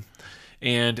time,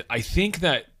 and I think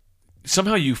that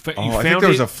somehow you Oh, found I think there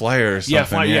was it. a flyer or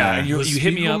something. Yeah, and you Was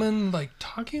hit me up. Spiegelman, like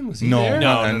talking? Was he No, there?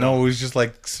 No. it was just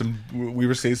like some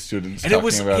Weaver State students And talking it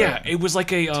was about it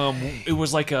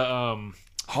was like a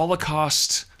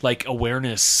Holocaust like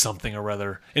awareness something or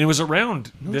other, and it was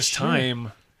around this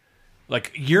time.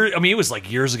 Like it was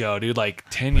like years ago, dude. Like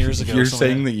 10 years ago. You're or something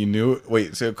saying like that you knew?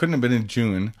 Wait, so it couldn't have been in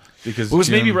June because it was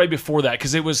maybe June- right before that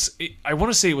because I want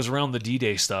to say it was around the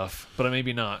D-Day stuff, but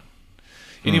maybe not.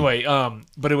 Anyway,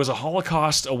 but it was a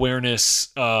Holocaust awareness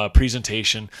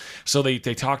presentation. So they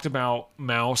talked about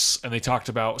Mouse and they talked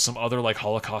about some other like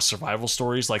Holocaust survival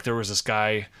stories. Like there was this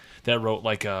guy that wrote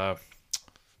like a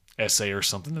essay or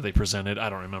something that they presented.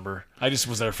 I don't remember. I just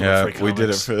was there for the Yeah, free we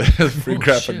did it comics. for the free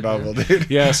graphic shit, novel, dude.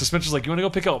 Yeah, so Spencer's like, "You want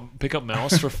to go pick up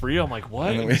Mouse for free?" I'm like, "What?"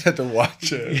 And then we had to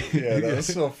watch it. Yeah, that was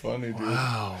so funny, dude.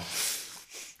 Wow.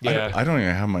 Yeah. I don't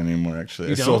even have mine anymore. Actually,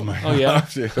 You I sold don't? mine. Oh, yeah?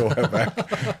 Actually, a while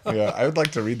back. Yeah, I would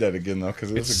like to read that again though because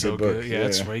it's It's a so good book. good. Yeah,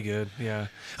 it's way good. Yeah.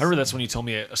 I remember that's when you told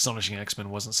me Astonishing X-Men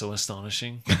wasn't so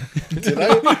astonishing. Did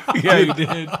I? Yeah, you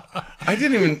did. I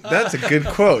didn't even. That's a good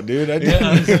quote, dude. I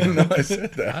didn't even know I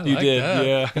said that. I You like did. that.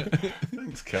 Yeah.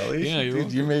 Thanks, Kelly. Yeah, you're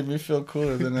dude, you made me feel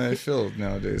cooler than I feel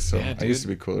nowadays. So Yeah, I used to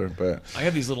dude. be cooler, but I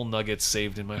have these little nuggets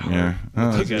saved in my heart. Yeah.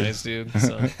 Oh, With you dude. guys, dude.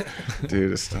 So.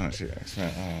 dude, Astonishing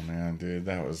X-Men. Oh man, dude,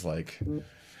 that was like.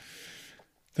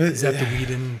 Is that the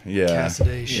Whedon Yeah.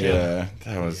 Cassidy shit? Yeah,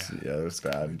 that was that was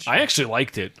bad. I actually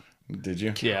liked it. Did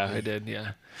you? Yeah, I did.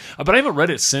 Yeah, but I haven't read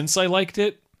it since I liked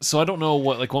it, so I don't know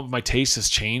what my taste has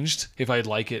changed. If I'd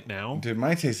like it now, Dude,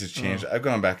 my taste has changed. I've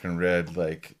gone back and read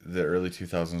like the early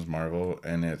 2000s Marvel,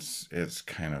 and it's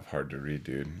kind of hard to read,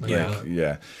 dude. Yeah. Like,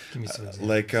 yeah. Give me some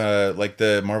examples. Like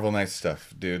the Marvel Knights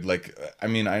stuff, dude. Like, I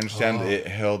mean, I understand it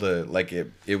held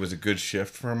it was a good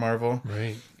shift for Marvel,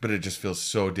 Right. but it just feels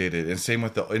so dated. And same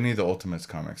with any of the Ultimates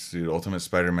comics, dude. Ultimate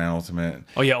Spider-Man, Ultimate.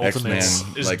 oh yeah, X-Men,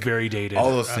 Ultimates is like, very dated.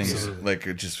 All those things, Absolutely. like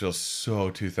it just feels so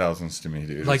 2000s to me,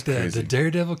 dude. Like It's the crazy.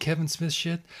 Daredevil Kevin Smith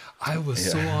shit, I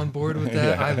was so Yeah. on board with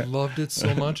that. Yeah. I loved it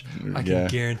so much. I can Yeah.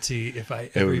 guarantee if I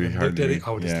It ever would be even hard looked to at read. it,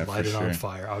 I would Yeah, just light for it on sure.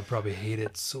 fire. I would probably hate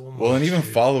it so much. Well, and even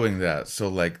dude. following that, so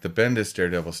like the Bendis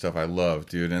Daredevil stuff, I love,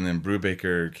 dude. And then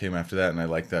Brubaker came after that, and I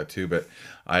like that too. But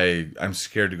I'm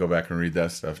scared to go back and read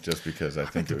that stuff just because I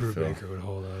think the it would feel. Brubaker would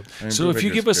hold up. I mean, So if you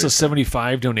Brubaker's give us a great.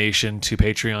 75 donation to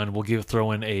Patreon, we'll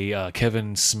throw in a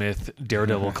Kevin Smith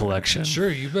Daredevil collection. Sure,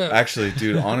 you bet. Actually,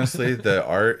 dude, honestly, the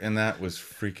art in that was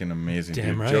freaking amazing. Damn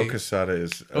dude. right. Joe Quesada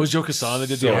is. Oh, it was Joe Quesada that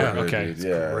did so the art? good, Okay. dude.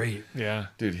 Yeah, Great. Yeah.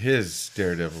 dude. His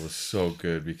Daredevil was so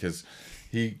good because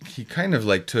he kind of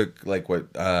like took like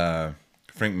what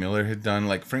Frank Miller had done.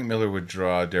 Like Frank Miller would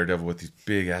draw Daredevil with these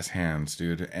big ass hands,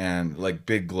 dude, and like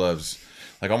big gloves,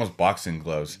 like almost boxing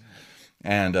gloves.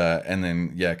 And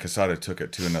then Quesada took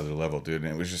it to another level, dude,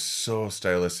 and it was just so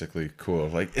stylistically cool.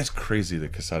 Like it's crazy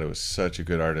that Quesada was such a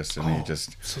good artist, and he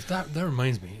just So that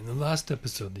reminds me, in the last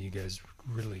episode that you guys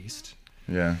released,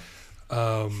 yeah.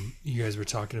 you guys were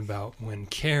talking about when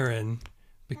Karen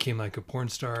became like a porn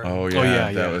star. Oh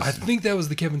yeah, that yeah. was. I think that was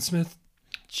the Kevin Smith.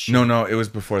 No, it was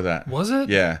before that. Was it?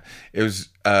 Yeah, it was.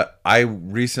 I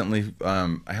recently,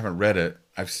 I haven't read it.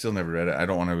 I've still never read it. I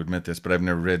don't want to admit this, but I've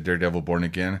never read Daredevil Born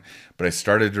Again. But I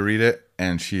started to read it,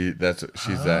 and she's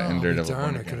that in Daredevil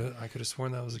Darn, Born Again. I could have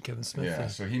sworn that was a Kevin Smith Yeah, thing.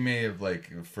 so he may have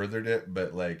like furthered it,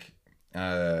 but like,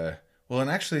 well, and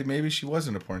actually, maybe she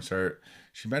wasn't a porn star.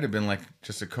 She might have been like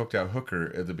just a coked out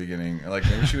hooker at the beginning. Like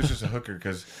maybe she was just a hooker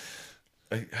because.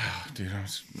 Dude,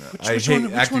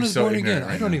 Which one is so Born ignorant Again?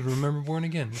 right I don't now. even remember Born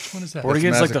Again. Which one is that? Born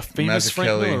Again's like the Mazzucchelli. famous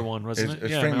Frank Miller one, wasn't it?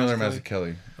 It's Frank Miller,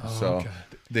 Mazzucchelli. Mazzucchelli. So okay.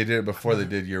 they did it before they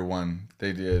did year one.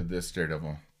 They did this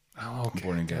Daredevil. Oh, okay.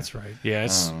 Born Again. That's right. Yeah,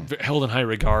 it's held in high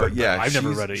regard. But yeah, I've never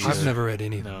she's- read it she's- either. I've never read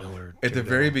any of No. Miller. At the Daredevil.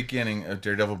 very beginning of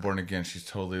Daredevil Born Again, she's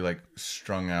totally like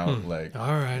strung out, like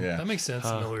All right, Yeah. that makes sense.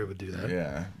 Miller would do that.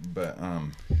 yeah. But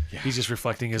He's just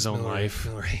reflecting his own life.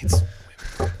 Miller hates.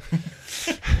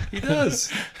 He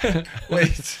does.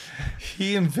 wait,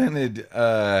 he invented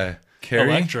Carrie.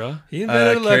 Elektra. He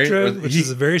invented Carrie- Elektra, which he- is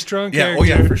a very strong Yeah, character. oh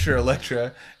yeah, for sure,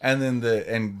 Elektra, and then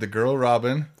the girl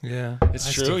Robin. Yeah, It's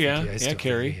I true, still yeah. think he- I Yeah, still think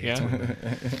Carrie, he hates yeah.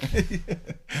 women.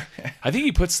 I think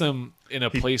he puts them in a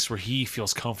place where he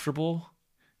feels comfortable.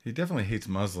 He definitely hates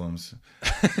Muslims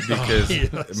because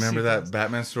yes, remember he that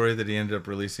Batman story that he ended up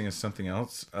releasing as something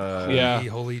else. Yeah.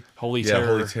 Holy, Holy Yeah, Terror.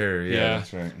 Holy Terror. Yeah,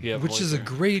 that's right. Yeah, which Holy is a Terror.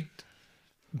 great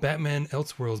Batman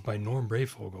Elseworlds by Norm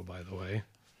Brayfogle, by the way.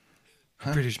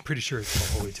 I'm pretty sure it's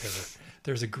called Holy Terror.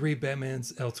 There's a great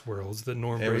Batman's Elseworlds that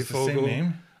Norm It was Brayfogle. the same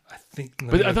name. I think.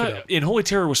 let But me I look it thought up. in Holy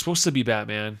Terror was supposed to be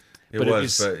Batman. It but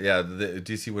was, but yeah, the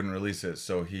DC wouldn't release it,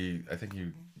 so I think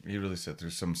he released it through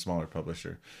some smaller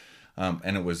publisher,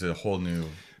 and it was a whole new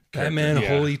Batman Yeah.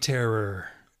 Holy Terror.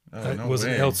 Oh, That no was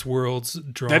way. an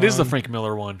Elseworlds drawn. that is the Frank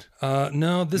Miller one.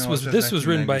 No, this No, was it says this was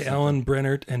written by 1990 Alan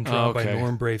Brennert and drawn by okay.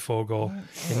 Norm Brayfogle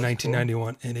in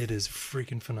 1991, and it is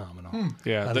freaking phenomenal.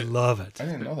 Yeah, I the- love it. I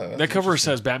didn't know that. That's that cover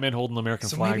interesting. says Batman holding the American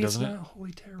So flag, maybe it's doesn't it? not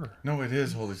Holy Terror. No, it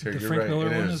is Holy Terror. The You're Frank right. Miller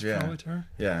it one is. is Yeah, Holy Terror.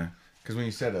 yeah. Because when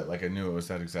you said it, like I knew it was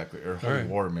that exactly, or Holy right.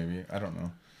 War, maybe. I don't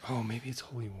know. Oh, maybe it's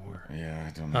Holy War. Yeah,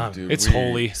 I don't know, dude. It's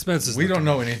holy. Spencer's We don't looking.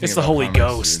 know anything. It's the about Holy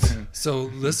comics, Ghost. dude. So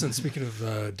listen, speaking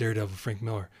of Daredevil, Frank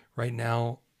Miller, right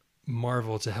now,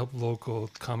 Marvel, to help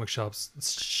local comic shops,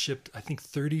 shipped, I think,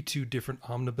 32 different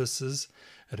omnibuses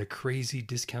at a crazy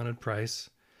discounted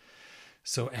price.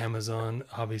 So Amazon,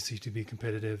 obviously to be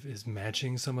competitive, is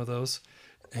matching some of those.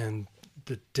 And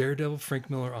the Daredevil Frank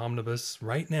Miller omnibus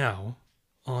right now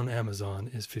on Amazon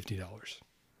is $50.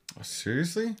 Oh,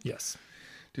 seriously, Yes.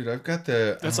 dude, I've got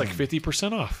the. That's like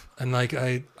 50% off. And like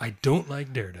I don't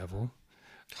like Daredevil.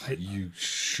 You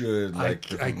should like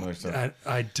the Frank Miller stuff.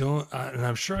 I don't, and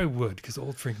I'm sure I would because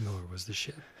old Frank Miller was the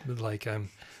shit. But like I'm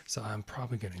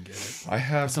probably gonna get it. I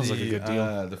have sounds the, like a good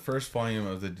deal. The first volume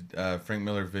of the Frank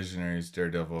Miller Visionaries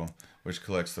Daredevil, which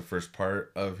collects the first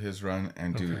part of his run,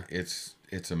 and dude, Okay.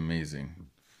 it's amazing.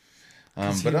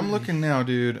 But I'm looking now,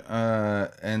 dude,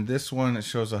 and this one it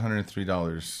shows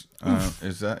 $103.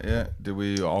 Is that it? Did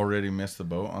we already miss the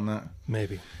boat on that?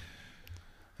 Maybe.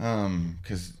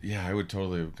 Because yeah, I would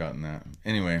totally have gotten that.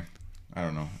 Anyway, I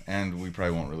don't know, and we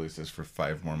probably won't release this for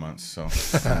 5 more months. So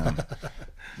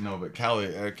no, but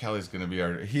Callie's gonna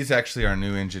be he's actually our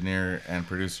new engineer and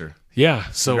producer. Yeah,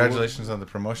 so Congratulations on the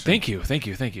promotion. Thank you.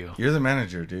 You're the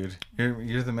manager, dude.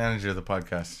 You're the manager of the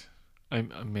podcast. I'm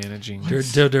managing.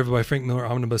 Daredevil by Frank Miller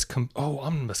Omnibus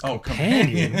Omnibus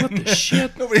Companion. What the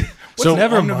shit? Nobody. So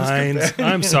Never Omnibus mind.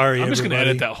 Companion? I'm sorry. I'm just going to everybody.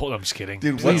 edit that whole. I'm just kidding.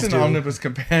 Dude, Please what's an do. omnibus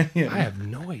companion? I have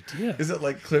no idea. Is it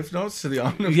like Cliff Notes to the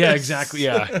omnibus? Yeah, exactly.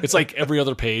 Yeah, it's like every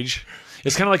other page.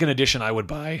 It's kind of like an edition I would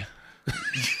buy.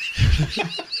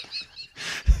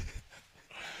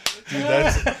 Dude,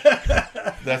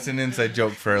 that's an inside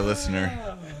joke for our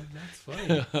listener. That's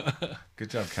funny. Good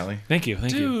job, Kelly. Thank you.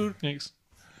 Dude. Thanks.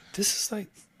 This is like,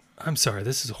 I'm sorry.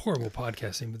 This is horrible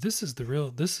podcasting, but this is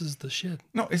the shit.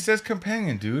 No, it says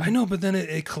companion, dude. I know, but then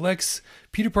it collects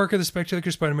Peter Parker, the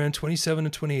Spectacular Spider-Man, 27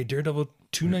 and 28, Daredevil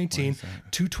 219,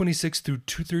 226 through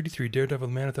 233, Daredevil,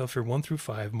 the Man of Fear 1 through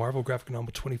 5, Marvel Graphic Novel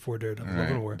 24, Daredevil, All Love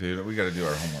and right, War. dude, we got to do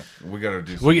our homework. We got to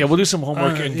do. Well, yeah, we'll do some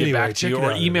homework and get Anyway, back to you, check it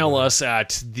or out, email everybody. us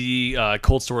at the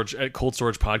cold storage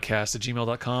podcast at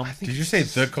gmail.com. Did you say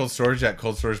the cold storage at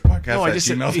cold storage podcast No, I at just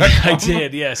said, gmail.com? I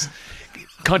did. Yes.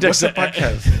 Contact What's us the at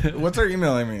podcast? What's our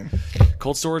email? I mean,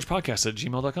 cold storage podcast at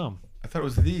gmail.com. I thought it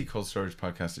was the cold storage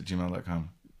podcast at gmail.com.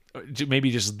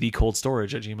 Maybe just the cold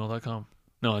storage at gmail.com.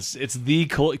 No, it's the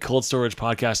cold storage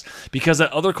podcast, because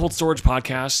that other cold storage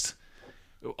podcast,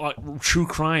 True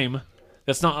Crime,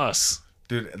 that's not us.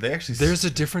 Dude, they actually There's a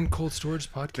different cold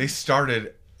storage podcast. they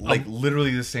started like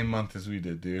literally the same month as we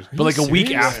did, dude. but like a week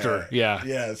serious? after. Yeah.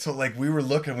 Yeah, so like we were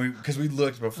looking, because we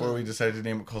looked before we decided to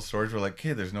name it Cold Storage. We're like,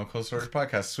 hey, there's no Cold Storage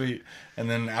podcast, sweet. And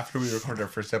then after we recorded our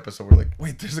first episode, we're like,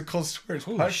 wait, there's a Cold Storage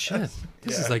Holy podcast. shit!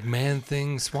 This Yeah. is like Man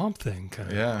Thing, Swamp Thing kind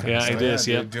of. Yeah, Yeah, so it is,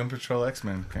 dude, yeah. Doom Patrol,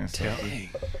 X-Men kind of stuff. Dang.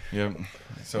 Yep.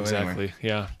 So Exactly. anyway,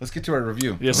 Yeah. let's get to our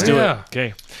review. Let's do Yeah. it.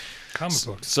 Okay. Comic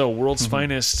books. So World's Mm-hmm.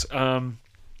 Finest.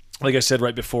 Like I said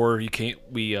right before the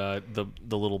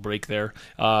little break there.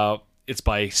 It's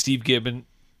by Steve Gibbons.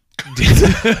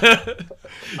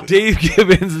 Dave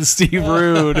Gibbons and Steve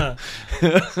Rude.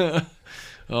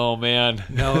 Oh man.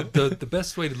 Now, the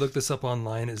best way to look this up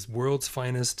online is World's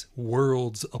Finest,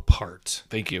 Worlds Apart.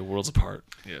 Thank you. Worlds Apart.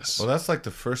 Yes. Well, that's like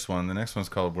the first one. The next one's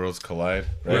called Worlds Collide,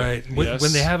 right? Right. When, Yes.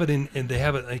 when they have it and they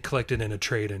have it collected in a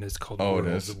trade, and it's called Oh, it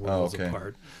Worlds, is? Worlds Oh, okay.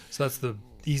 Apart. So that's the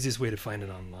easiest way to find it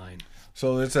online.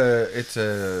 So it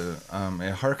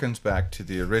harkens back to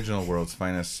the original World's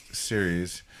Finest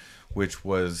series, which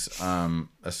was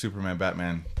a Superman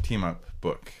Batman team up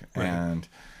book, Right.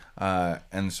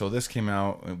 and so this came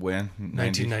out when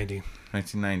 1990.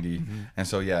 1990, and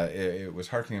so yeah, it was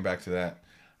harkening back to that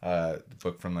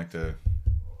book from like the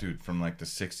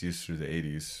 60s through the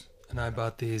 80s. And I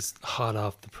bought these hot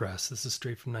off the press. This is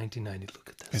straight from 1990. Look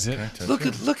at this. Is it? Can I touch Look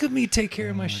it? look at me take care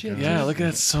of my shit. Yeah, look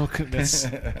at that. That's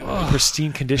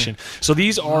pristine condition. So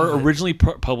these are originally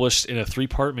published in a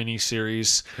 3-part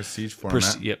miniseries. Prestige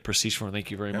format. Prestige format.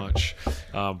 Thank you very much.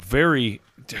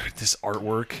 This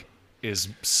artwork is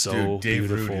so Dude, Dave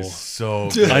beautiful. Rude is so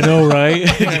good. I know, right?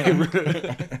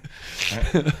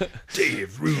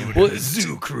 Dave Rude, Well,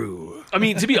 Zoo Crew, I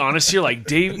mean, to be honest here, like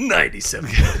Dave,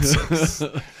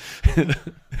 97.6.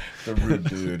 The Rude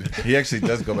Dude. He actually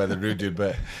does go by the Rude Dude,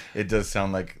 but it does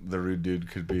sound like the Rude Dude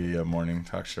could be a morning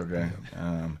talk show guy.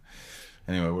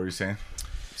 Anyway, what were you saying?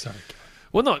 Sorry.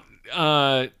 well, no,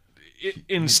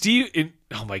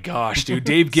 oh my gosh, dude,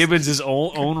 Dave Gibbons' his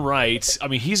own right. I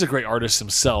mean, he's a great artist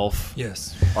himself.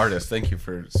 Yes. Artist. Thank you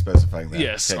for specifying that.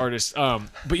 Yes, Okay. artist.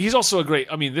 But he's also a great.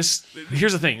 I mean,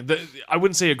 here's the thing. I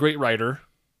wouldn't say a great writer.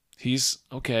 He's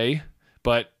okay,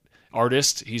 but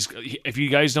artist. If you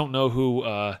guys don't know who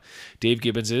Dave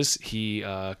Gibbons is, he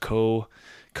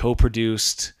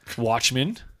co-produced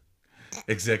Watchmen.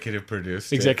 Executive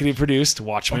produced. Executive produced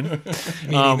Watchmen. Meaning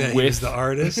that with he's the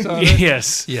artist on it?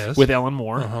 yes, Yes. with Alan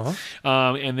Moore. Uh-huh.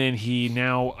 And then he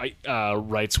now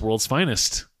writes World's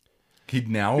Finest. He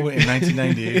now in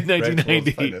 1990. In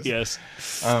 1990, Finest. yes.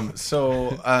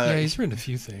 Yeah, he's written a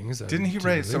few things. Didn't he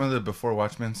write some of the before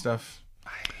Watchmen stuff?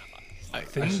 I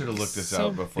think should have looked this so.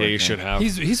 out before. Yeah, I you came. should have.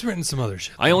 He's written some other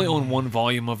shit. I only own one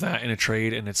volume of that in a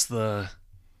trade, and it's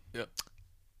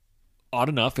odd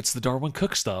enough, it's the Darwin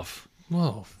Cook stuff.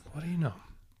 Whoa, what do you know?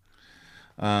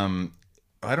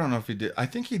 I don't know if he did. I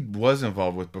think he was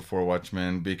involved with Before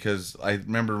Watchmen because I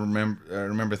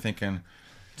remember thinking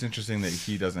it's interesting that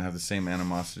he doesn't have the same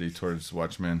animosity towards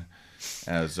Watchmen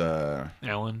as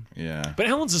Alan. yeah. But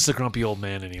Alan's just a grumpy old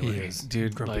man anyway. He is.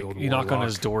 Dude, Grumpy like, old you knock on warlock.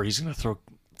 his door, he's going to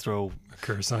throw A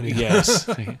curse on you. yes.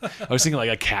 I was thinking like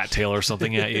a cattail or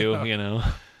something at you, you know.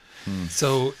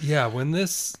 So yeah,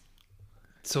 listen,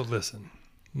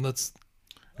 let's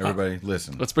Everybody,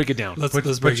 listen. Let's break it down. let's Put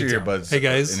break your it down. earbuds Hey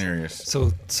guys, in your ears.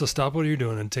 so stop what you're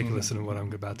doing and take a listen to what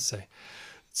I'm about to say.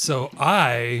 So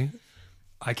I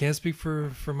can't speak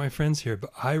for my friends here,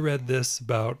 but I read this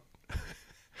about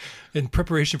in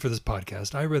preparation for this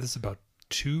podcast. I read this about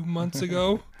 2 months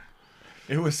ago,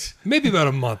 It was. maybe about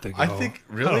a month ago. I think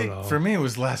I really don't know. for me it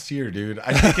was last year, dude.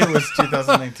 I think it was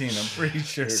 2019. I'm pretty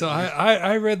sure. So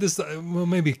I read this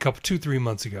maybe 2-3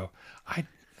 months ago.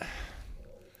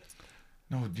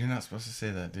 No, you're not supposed to say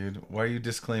that, dude. Why are you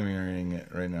disclaiming it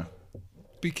right now?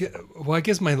 Well, I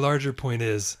guess my larger point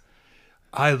is,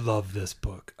 I love this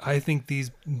book. I think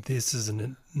this is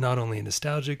not only a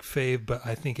nostalgic fave, but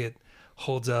I think it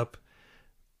holds up.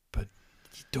 But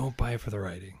you don't buy it for the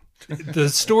writing. The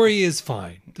story is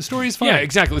fine. The story is fine. Yeah,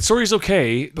 exactly. The story's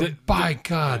okay. But by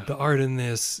God, the art in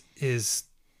this is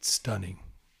stunning.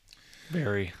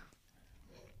 Very.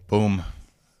 Boom.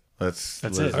 That's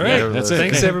it. All right, that's it.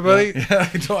 Thanks, everybody. Yeah,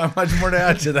 I don't have much more to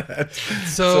add to that.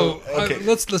 So, okay.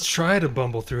 let's try to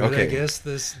bumble through it. I Okay. guess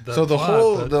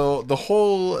the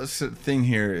whole thing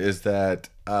here is that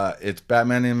it's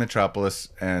Batman in Metropolis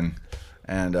and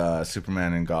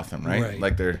Superman in Gotham, right? Right.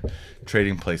 Like they're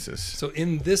trading places. So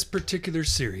in this particular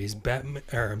series,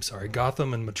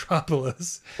 Gotham and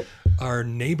Metropolis are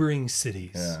neighboring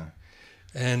cities. Yeah.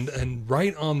 And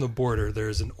right on the border,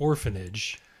 there's an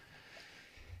orphanage.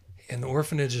 And the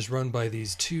orphanage is run by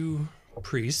these 2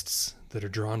 priests that are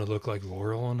drawn to look like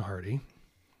Laurel and Hardy.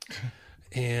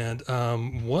 And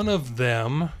one of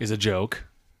them Is a joke.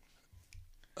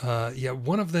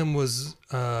 One of them was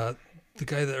the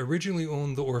guy that originally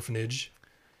owned the orphanage.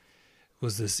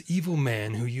 Was this evil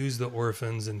man who used the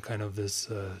orphans in kind of this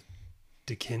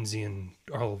Dickensian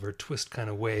Oliver Twist kind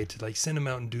of way to like send him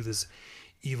out and do this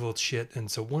evil shit.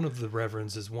 And so one of the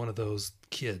reverends is one of those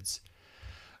kids.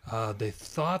 They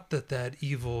thought that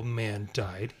evil man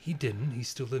died. He didn't. He's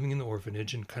still living in the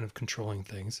orphanage and kind of controlling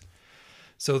things.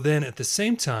 So then at the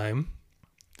same time,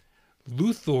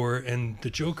 Luthor and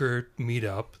the Joker meet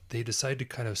up. They decide to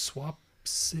kind of swap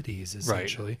cities,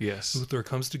 essentially. Right. Yes. Luthor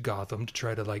comes to Gotham to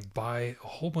try to like buy a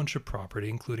whole bunch of property,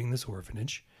 including this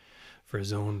orphanage, for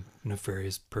his own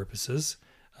nefarious purposes,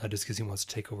 just because he wants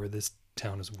to take over this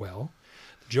town as well.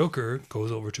 The Joker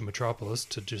goes over to Metropolis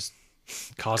to just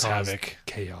Cause havoc.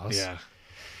 Chaos. Yeah.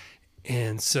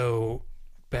 And so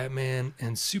Batman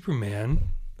and Superman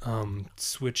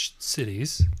switched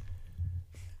cities,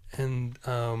 and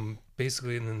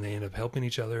basically, and then they end up helping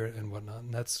each other and whatnot.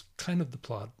 And that's kind of the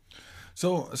plot.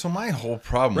 So my whole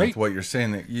problem with what you're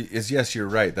saying is, yes, you're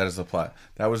right. That is the plot.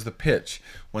 That was the pitch.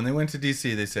 When they went to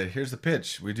DC, they said, here's the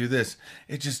pitch. We do this.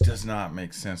 It just does not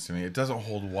make sense to me. It doesn't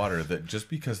hold water that just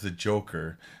because the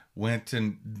Joker went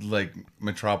to like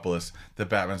Metropolis, the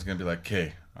Batman's going to be like,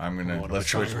 okay, let's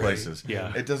switch places.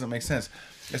 Yeah. It doesn't make sense,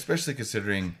 especially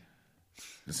considering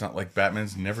it's not like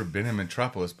Batman's never been in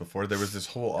Metropolis before. There was this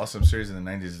whole awesome series in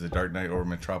the 90s, The Dark Knight over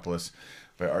Metropolis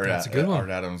by Art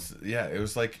Adams. Yeah, it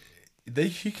was like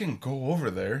he can go over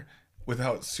there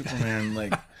without Superman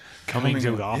like coming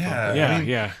to Gotham.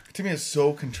 Yeah. To me, it's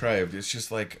so contrived. It's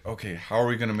just like, okay, how are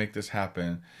we going to make this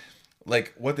happen?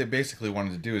 Like what they basically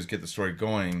wanted to do is get the story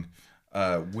going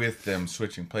with them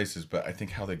switching places, but I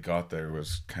think how they got there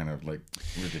was kind of like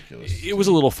ridiculous. It was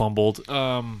a little fumbled.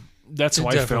 That's how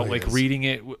I felt. Like is. reading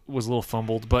it was a little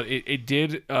fumbled, but it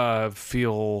did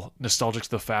feel nostalgic to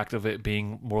the fact of it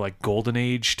being more like Golden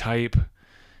Age type.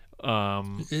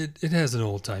 It has an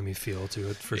old timey feel to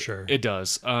it for sure. It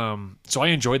does. So I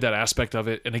enjoyed that aspect of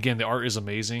it, and again, the art is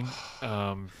amazing.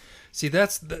 See,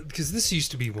 that's because this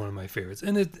used to be one of my favorites,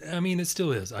 and it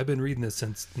still is. I've been reading this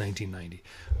since 1990,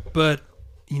 but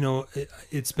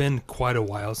it's been quite a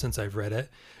while since I've read it.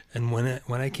 And when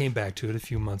I came back to it a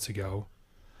few months ago,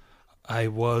 I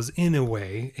was in a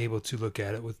way able to look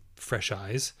at it with fresh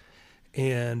eyes,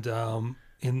 and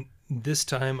in this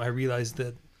time I realized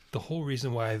that the whole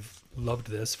reason why I've loved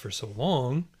this for so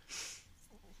long,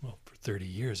 well, for 30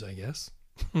 years, I guess,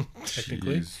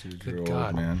 technically. Jeez, Good you're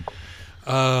God, old,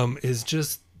 man. is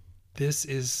just this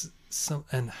is some,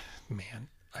 and man,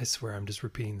 I swear I'm just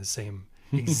repeating the same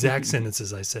exact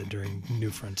sentences I said during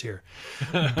New Frontier,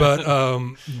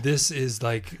 but this is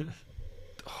like,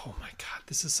 oh my God,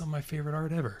 this is some of my favorite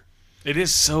art ever. It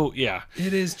is so, yeah.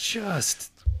 It is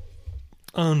just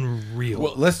unreal.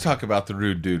 Well, let's talk about the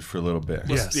Rude dude for a little bit.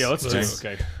 Yes. Yeah, let's do it.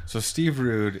 Okay. So Steve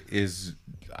Rude is,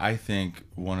 I think,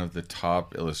 one of the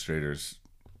top illustrators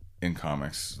in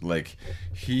comics. Like,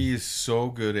 he is so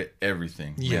good at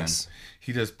everything. Yes. Man.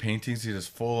 He does paintings. He does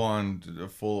full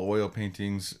oil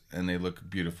paintings, and they look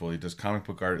beautiful. He does comic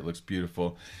book art. It looks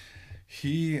beautiful.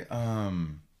 He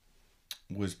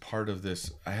was part of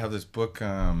this. I have this book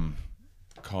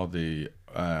called The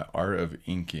Art of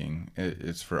Inking.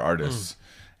 It's for artists.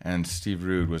 And Steve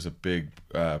Rude was a big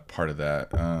part of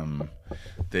that.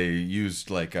 They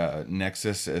used like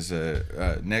Nexus as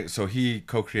so he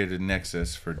co-created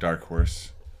Nexus for Dark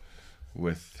Horse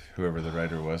with whoever the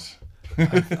writer was.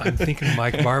 I'm thinking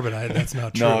Mike Barr, but that's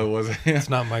not true. No, it wasn't. It's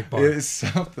not Mike Barr. It's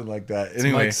something like that. It's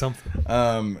anyway, Mike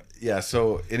something. yeah.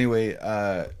 So anyway,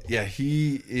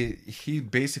 he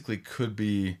basically could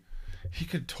be. He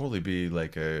could totally be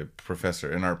like an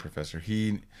art professor.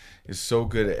 He is so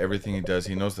good at everything he does.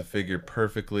 He knows the figure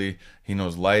perfectly. He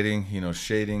knows lighting. He knows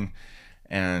shading,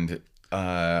 and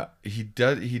he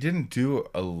didn't do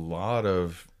a lot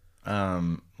of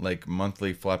like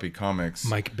monthly floppy comics.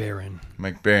 Mike Barron.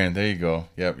 There you go.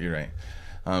 Yep, you're right.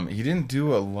 He didn't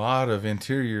do a lot of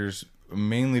interiors,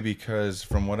 mainly because,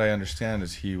 from what I understand,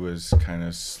 is he was kind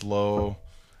of slow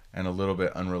and a little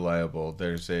bit unreliable.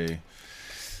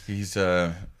 He's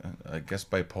I guess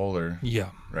bipolar.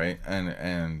 Yeah. Right?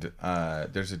 And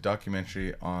there's a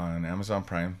documentary on Amazon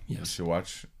Prime. Yes. You should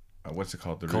watch. What's it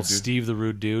called? Called Steve the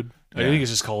Rude Dude. Yeah. I think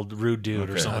it's just called Rude Dude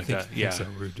or something like that. Yeah. So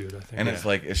Rude Dude, I think. And it's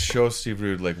like, it shows Steve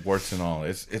Rude like warts and all.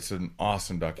 It's an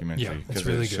awesome documentary because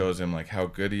really it shows him like how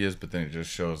good he is, but then it just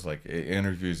shows like, it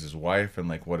interviews his wife and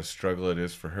like what a struggle it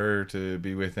is for her to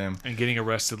be with him. And getting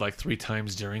arrested like 3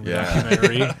 times during the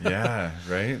documentary. Yeah,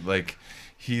 right? Like,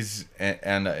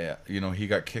 you know, he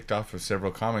got kicked off of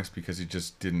several comics because he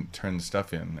just didn't turn the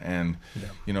stuff in. And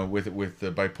you know, with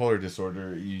the bipolar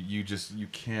disorder, you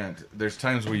can't. There's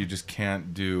times where you just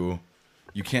can't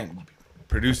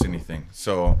produce anything.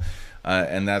 So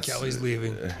and that's Kelly's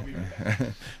leaving.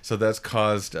 So that's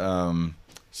caused some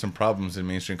problems in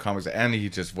mainstream comics, and he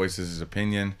just voices his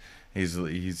opinion. He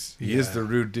is the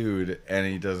rude dude, and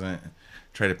he doesn't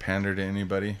try to pander to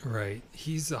anybody. Right.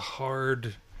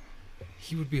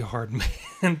 He would be a hard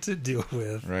man to deal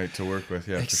with. Right, to work with,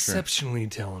 yeah, Exceptionally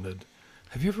for sure. talented.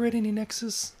 Have you ever read any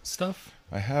Nexus stuff?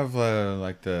 I have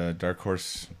like the Dark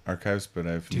Horse archives, but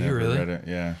I've never read it.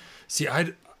 Yeah. See,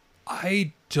 I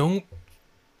don't.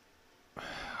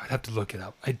 I'd have to look it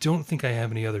up. I don't think I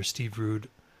have any other Steve Rude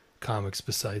comics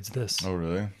besides this. Oh,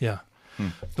 really? Yeah.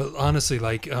 But honestly,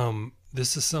 like,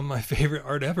 this is some of my favorite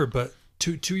art ever. But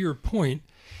to your point,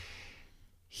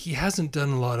 he hasn't done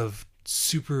a lot of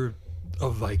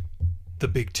like the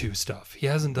big two stuff. He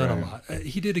hasn't done a lot.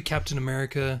 He did a Captain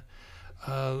America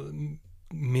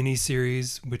mini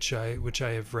series, which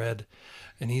I have read,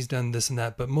 and he's done this and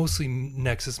that, but mostly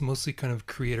Nexus, mostly kind of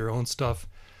creator-owned stuff,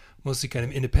 mostly kind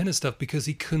of independent stuff because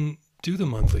he couldn't do the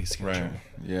monthly schedule. Right.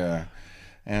 Yeah.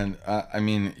 And I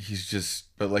mean, he's just,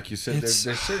 but like you said,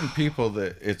 there's certain people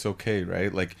that it's okay,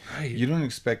 right? Like, you don't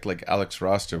expect like Alex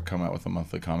Ross to come out with a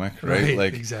monthly comic, right?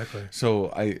 Like, exactly.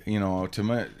 So and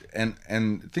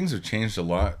things have changed a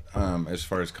lot as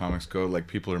far as comics go. Like,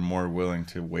 people are more willing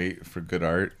to wait for good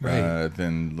art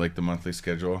than like the monthly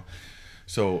schedule.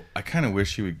 So I kind of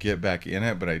wish he would get back in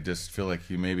it, but I just feel like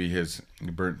he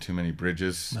burnt too many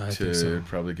bridges to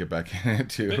probably get back in it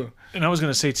too. And I was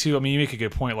going to say too, I mean, you make a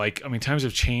good point. Like, I mean, times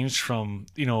have changed from,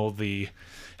 you know, the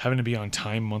having to be on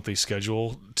time monthly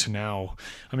schedule to now.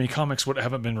 I mean, comics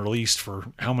haven't been released for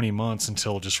how many months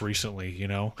until just recently, you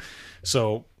know?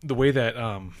 So the way that,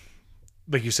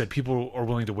 like you said, people are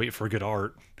willing to wait for good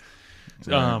art.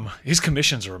 His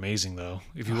commissions are amazing, though.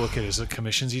 If you look at his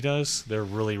commissions he does, they're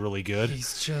really, really good.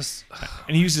 He's just,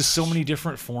 and he uses so many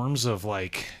different forms of,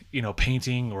 like, you know,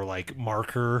 painting or like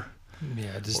marker.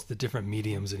 Yeah, just the different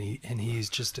mediums, and he's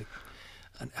just an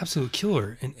absolute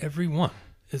killer in every one.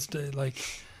 It's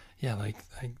like, yeah, like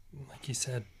you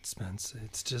said, Spence.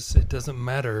 It's just, it doesn't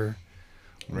matter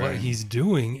what he's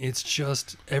doing. It's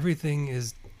just everything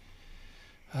is.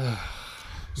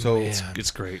 So it's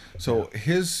great. So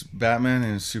his Batman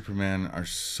and Superman are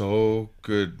so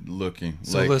good looking.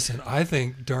 So like, listen, I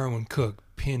think Darwin Cook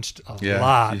pinched a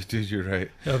lot. Dude, you're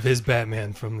right. Of his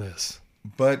Batman from this.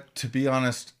 But to be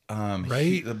honest,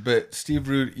 but Steve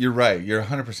Rude, you're right. You're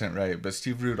 100% right. But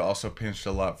Steve Rude also pinched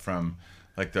a lot from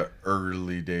like the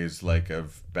early days, like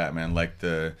of Batman, like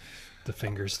the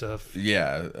Finger stuff.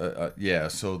 Yeah, yeah.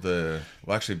 So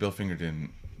actually, Bill Finger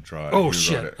didn't draw it. Oh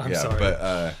shit! I'm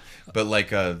sorry. But like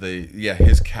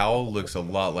his cowl looks a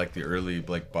lot like the early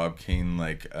like Bob Kane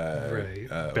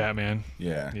Batman.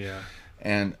 Yeah.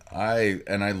 And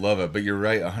I love it, but you're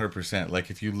right 100%. Like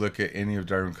if you look at any of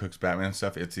Darwin Cook's Batman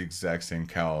stuff, it's the exact same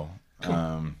cowl.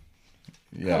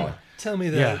 Yeah. Tell me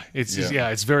that. Yeah,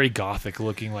 it's very gothic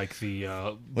looking, like the.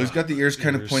 Well, he's got the ears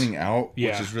kind of pointing out,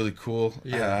 which is really cool.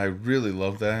 Yeah, I really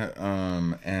love that.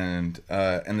 And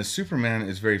the Superman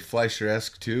is very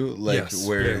Fleischer-esque too, like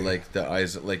like the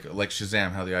eyes, like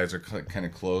Shazam, how the eyes are kind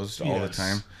of closed all the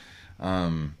time.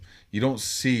 You don't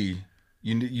see.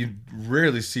 You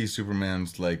rarely see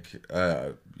Superman's like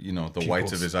the pupils.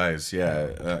 Whites of his eyes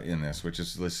in this, which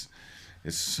is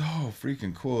so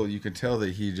freaking cool. You can tell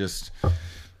that he just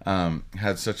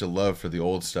had such a love for the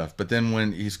old stuff, but then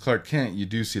when he's Clark Kent, you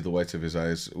do see the whites of his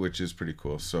eyes, which is pretty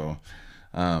cool. So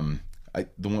I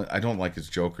don't like his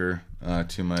Joker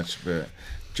too much, but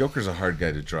Joker's a hard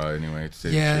guy to draw anyway.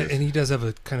 And he does have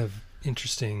a kind of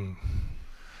interesting.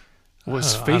 Well,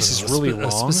 his face is really long.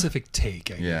 A specific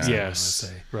take, I guess.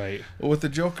 Yes. Right. Well, with the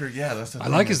Joker, that's the thing. I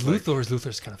like his Luthor. His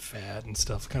Luthor's kind of fat and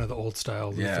stuff, kind of the old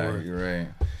style Luthor. Yeah, you're right.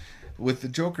 With the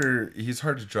Joker, he's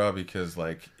hard to draw because,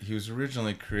 like, he was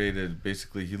originally created,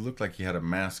 basically, he looked like he had a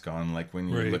mask on, like, when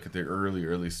you look at the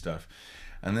early stuff.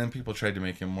 And then people tried to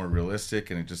make him more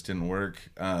realistic, and it just didn't work.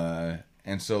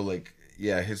 And so, like,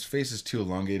 his face is too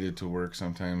elongated to work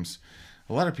sometimes.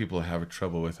 A lot of people have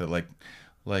trouble with it.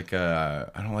 Like I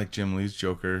don't like Jim Lee's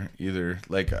Joker either.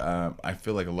 Like, I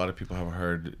feel like a lot of people have a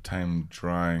hard time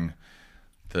drawing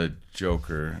the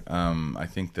Joker. I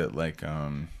think that, like,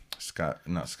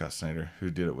 not Scott Snyder,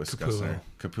 who did it with Scott Snyder.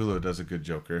 Capullo does a good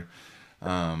Joker.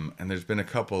 And there's been a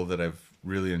couple that I've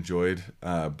really enjoyed.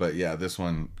 But yeah, this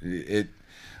one, it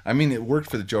worked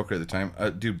for the Joker at the time.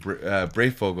 Dude,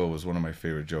 Breyfogle was one of my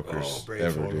favorite Jokers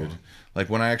ever, dude. Like,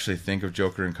 when I actually think of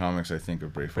Joker in comics, I think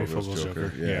of Breyfogle's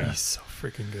Joker. Yeah. He's so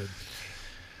freaking good.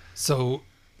 So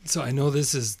I know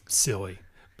this is silly,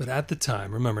 but at the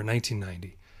time, remember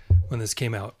 1990, when this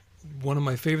came out, one of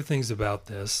my favorite things about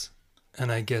this,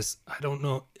 and I guess, I don't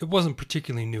know, it wasn't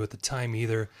particularly new at the time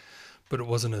either, but it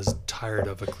wasn't as tired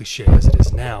of a cliche as it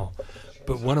is now.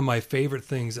 But one of my favorite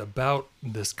things about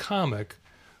this comic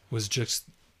was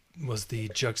the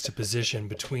juxtaposition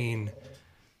between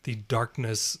the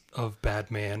darkness of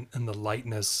Batman and the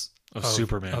lightness of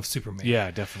Superman.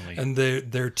 Yeah, definitely. And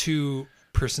their two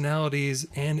personalities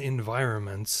and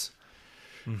environments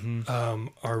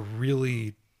are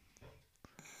really,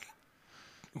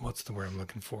 what's the word I'm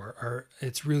looking for?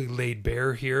 It's really laid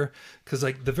bare here, because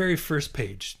like the very first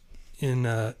page in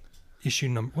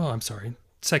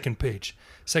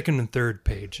second and third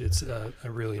page, it's a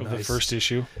really nice. The first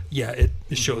issue. Yeah, it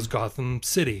shows Gotham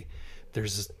City.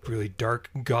 There's this really dark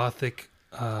Gothic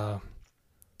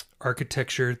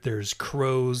architecture. There's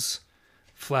crows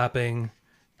flapping,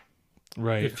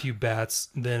 right? A few bats.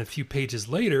 Then a few pages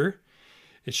later,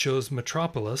 it shows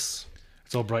Metropolis.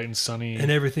 It's all bright and sunny. And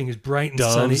everything is bright and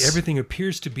sunny. Everything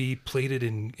appears to be plated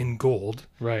in gold.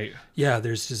 Right. Yeah,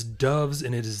 there's just doves,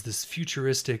 and it is this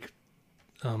futuristic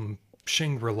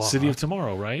Shangri-La. City of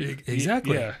Tomorrow, right?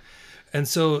 Exactly. Yeah. And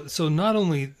so not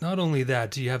only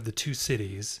that do you have the two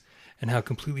cities and how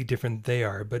completely different they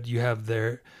are, but you have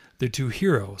their two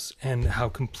heroes and how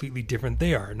completely different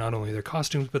they are. Not only their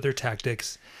costumes, but their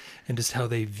tactics and just how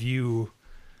they view,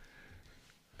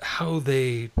 how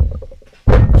they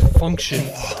function.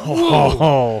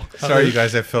 Sorry, you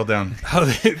guys, I fell down. How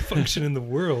they function in the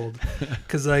world.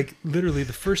 Because like literally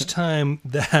the first time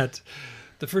that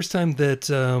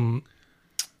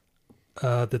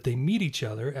that they meet each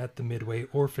other at the Midway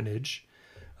Orphanage,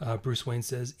 Bruce Wayne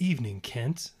says, "Evening,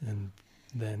 Kent," and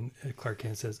then Clark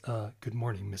Kent says, "Good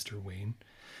morning, Mr. Wayne."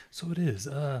 So it is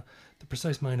the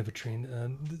precise mind of a train.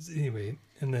 Anyway,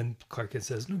 and then Clark Kent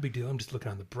says, "No big deal. I'm just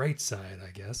looking on the bright side, I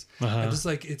guess." And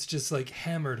it's just like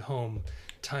hammered home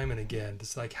time and again.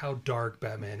 It's like how dark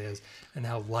Batman is and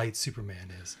how light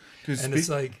Superman is. Dude, it's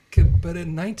like, but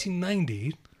in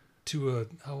 1990,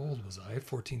 how old was I?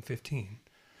 14, 15.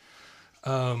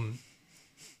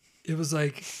 It was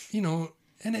like,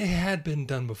 and it had been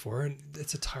done before, and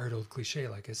it's a tired old cliche,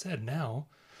 like I said now,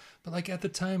 but like at the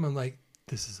time, I'm like,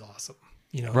 this is awesome.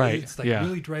 Right. It's like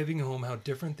really driving home how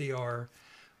different they are,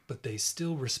 but they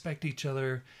still respect each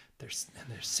other. Their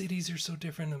cities are so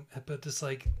different, but it's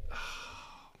like,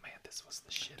 oh man, this was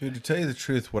the shit. Dude, to tell you the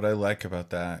truth, what I like about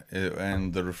that,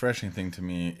 and the refreshing thing to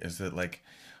me, is that like,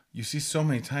 you see so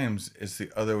many times it's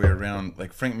the other way around.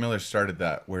 Like Frank Miller started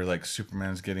that, where like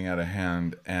Superman's getting out of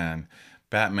hand and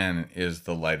Batman is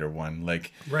the lighter one.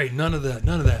 Like, right, none of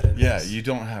that. Yeah, you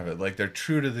don't have it. Like, they're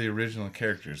true to the original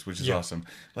characters, which is awesome.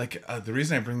 Like, the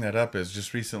reason I bring that up is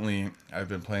just recently I've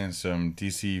been playing some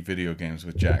DC video games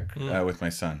with Jack, with my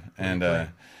son, and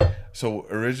so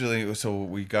originally,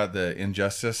 we got the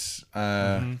Injustice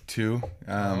 2.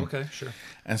 Okay, sure.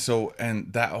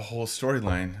 And that whole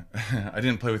storyline, I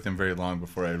didn't play with him very long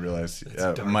before I realized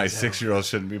my 6-year-old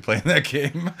shouldn't be playing that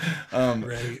game.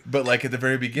 Right. But like at the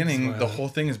very beginning, the whole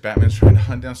thing is Batman's trying to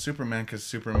hunt down Superman because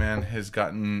Superman has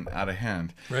gotten out of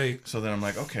hand. Right. So then I'm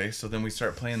like, okay. So then we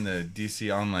start playing the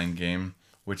DC Online game,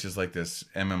 which is like this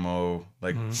MMO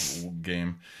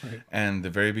game, right. And the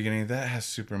very beginning of that has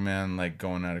Superman like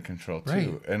going out of control too,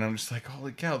 right. And I'm just like,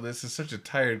 holy cow, this is such a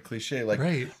tired cliche. Like,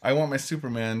 right. I want my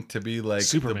Superman to be like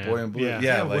Superman. The boy in blue,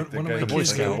 like the Boy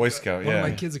Scout. Boy Scout. One of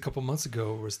my kids a couple months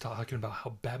ago was talking about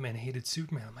how Batman hated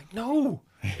Superman. I'm like, no.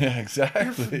 Yeah,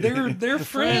 exactly. They're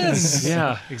friends.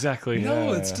 Yeah, exactly.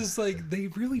 No, it's just like they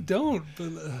really don't.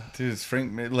 But dude, it's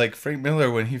Frank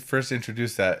Miller when he first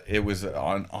introduced that. It was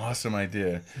an awesome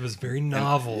idea. It was very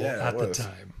novel at the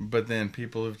time. But then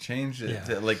people have changed it.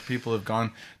 Yeah. Like people have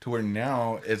gone to where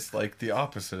now it's like the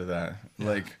opposite of that. Yeah.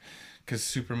 Like, because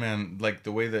Superman, like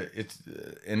the way that it's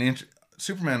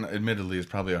Superman, admittedly, is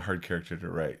probably a hard character to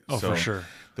write. Oh, so for sure.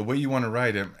 The way you want to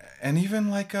write him, and even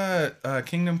like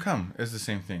Kingdom Come is the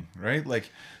same thing, right?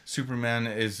 Like Superman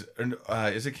is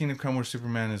it Kingdom Come where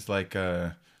Superman is like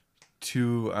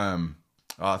too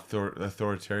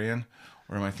authoritarian?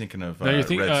 Or am I thinking of no, you're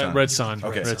thinking, Red Son? Red Son.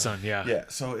 Okay. Red Son, yeah. Yeah,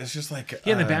 so it's just like...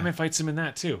 Yeah, and then Batman fights him in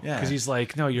that, too. Yeah. Because he's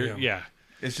like, no, you're... Yeah.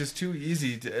 It's just too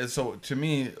easy. So, to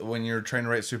me, when you're trying to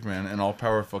write Superman, an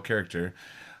all-powerful character,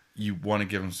 you want to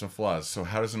give him some flaws. So,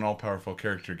 how does an all-powerful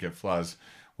character get flaws?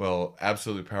 well,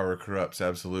 absolute power corrupts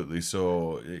absolutely.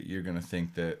 So you're gonna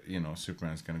think that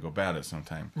Superman's gonna go bad at some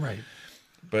time. Right.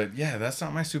 But yeah, that's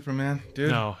not my Superman,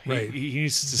 dude. No, Right. he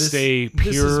needs to stay this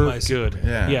is pure my good.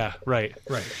 Superman. Yeah. Right.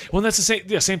 Right. Well, that's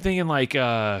the same thing in like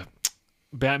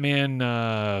Batman.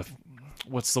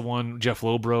 What's the one Jeff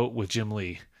Loeb wrote with Jim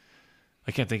Lee?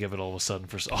 I can't think of it all of a sudden.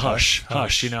 Hush.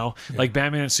 Like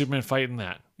Batman and Superman fighting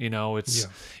that.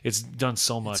 It's done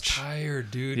so much. It's tired,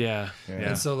 dude. Yeah.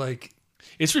 And so like,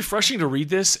 It's refreshing to read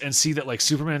this and see that like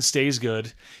Superman stays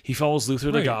good. He follows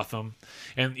Luthor to Right. Gotham,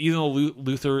 and even though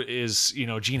Luthor is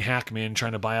Gene Hackman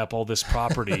trying to buy up all this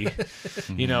property,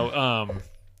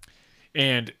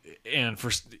 and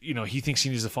first he thinks he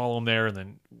needs to follow him there, and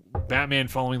then Batman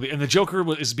following and the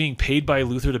Joker is being paid by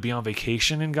Luthor to be on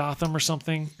vacation in Gotham or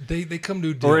something, they come to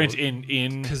a deal. or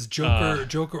in Because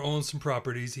Joker owns some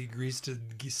properties. He agrees to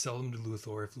sell them to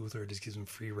Luthor if Luthor just gives him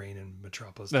free reign in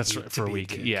Metropolis. That's to right, to for a be week,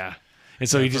 dick. yeah. And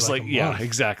so he for just like a month.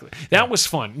 exactly. That was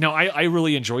fun. No, I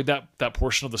really enjoyed that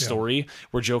portion of the story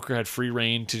where Joker had free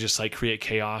reign to just like create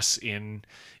chaos in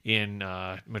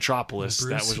Metropolis.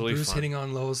 That was really Bruce fun. hitting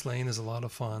on Lois Lane is a lot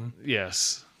of fun.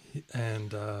 Yes. And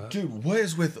Dude, what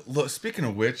is with speaking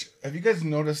of which, have you guys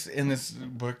noticed in this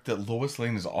book that Lois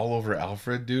Lane is all over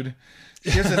Alfred, dude? She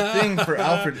has a thing for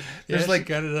Alfred. There's she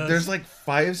got it on. there's like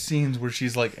 5 scenes where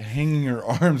she's like hanging her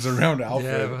arms around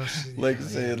Alfred, well,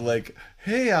 saying like,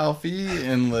 "Hey, Alfie,"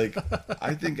 and like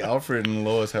I think Alfred and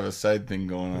Lois have a side thing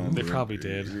going on. They probably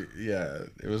did. Yeah,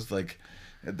 it was like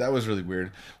that was really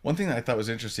weird. One thing that I thought was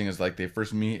interesting is like they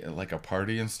first meet at like a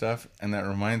party and stuff, and that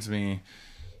reminds me.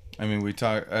 I mean, we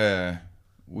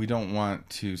don't want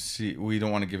to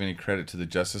give any credit to the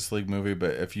Justice League movie,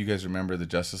 but if you guys remember the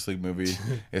Justice League movie,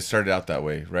 it started out that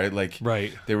way, right? Like,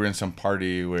 Right. They were in some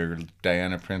party where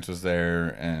Diana Prince was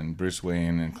there, and Bruce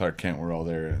Wayne and Clark Kent were all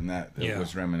there, and that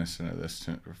was reminiscent of this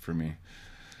for me.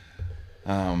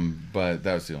 But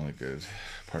that was the only good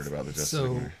part about the Justice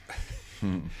League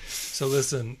movie. So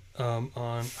listen, on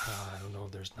I don't know,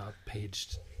 there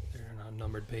are not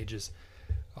numbered pages.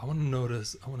 I want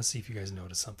to see if you guys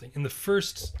notice something. In the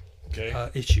first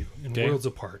issue, in Worlds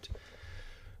Apart,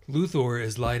 Luthor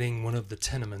is lighting one of the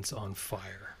tenements on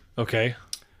fire. Okay.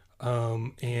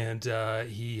 And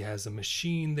he has a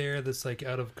machine there that's like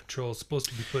out of control, supposed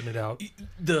to be putting it out.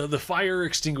 The fire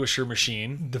extinguisher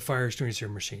machine. The fire extinguisher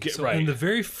machine. So right. in the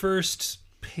very first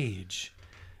page,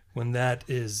 when that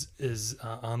is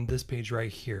on this page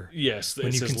right here. Yes,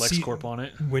 it says LexCorp on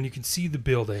it. When you can see the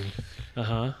building.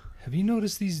 Uh-huh. Have you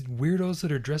noticed these weirdos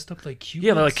that are dressed up like Cupids?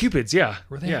 Yeah, they're like Cupids, yeah.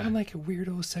 Were they having like a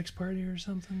weirdo sex party or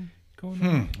something going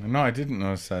on? No, I didn't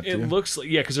notice that. It looks like,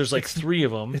 because there's like 3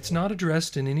 of them. It's not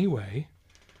addressed in any way.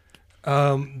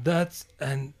 And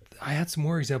I had some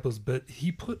more examples, but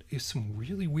he put some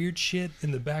really weird shit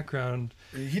in the background.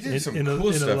 He did some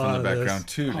cool stuff in the background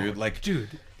too, dude. Like,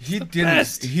 dude, he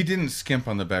didn't skimp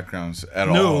on the backgrounds at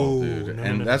all, dude.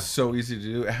 And that's so easy to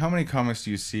do. How many comics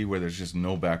do you see where there's just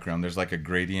no background? There's like a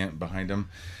gradient behind them,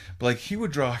 but like he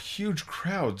would draw huge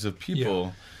crowds of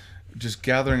people. Just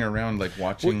gathering around, like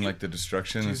watching like the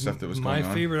destruction and stuff that was going on.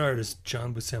 My favorite artist,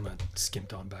 John Buscema,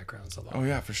 skimped on backgrounds a lot. Oh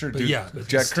yeah, for sure, But dude. but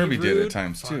Jack Steve Kirby did Rude, at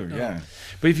times too. no. Yeah,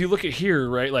 But if you look at here,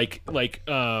 right, like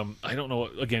I don't know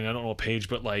what page,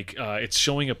 but like it's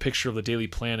showing a picture of the Daily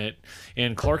Planet,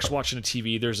 and Clark's watching a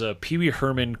TV. There's a Pee Wee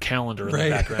Herman calendar in the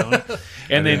background,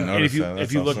 and then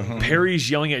if you look,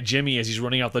 Perry's yelling at Jimmy as he's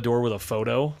running out the door with a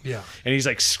photo. Yeah. And he's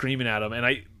like screaming at him, and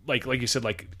I like you said,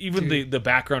 like even the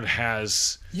background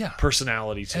has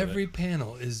personality to it. Every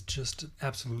panel is just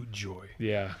absolute joy.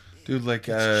 Yeah. dude. Like,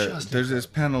 there's this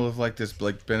panel of like this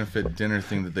like benefit dinner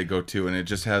thing that they go to, and it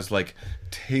just has like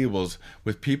tables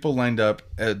with people lined up.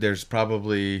 There's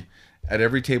probably at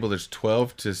every table there's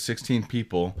 12 to 16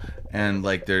 people, and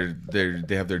like they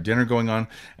have their dinner going on,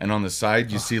 and on the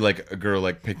side you see like a girl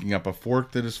like picking up a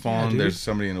fork that has fallen. There's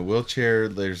somebody in a wheelchair.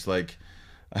 There's like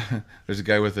there's a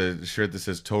guy with a shirt that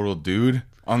says "Total Dude"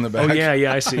 on the back. Oh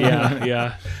yeah, I see.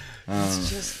 Yeah.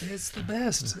 It's the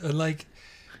best. Like,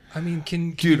 I mean,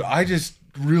 Dude, I just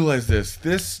realized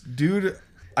this dude.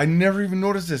 I never even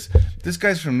noticed this. This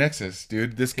guy's from Nexus,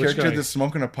 dude. This character that's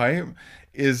smoking a pipe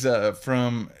is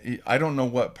from, I don't know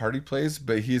what part he plays,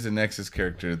 but he's a Nexus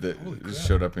character that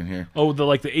showed up in here. Oh,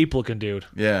 the ape-looking dude.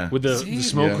 Yeah. With the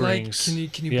smoke rings.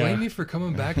 Can you blame me for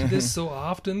coming back to this so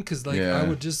often? Because like I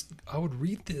would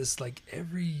read this like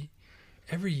every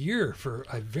year for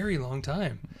a very long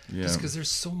time. Yeah. Just because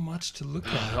there's so much to look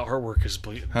at. The artwork is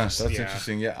blatant. That's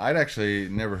interesting. Yeah, I'd actually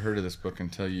never heard of this book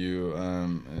until you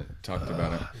talked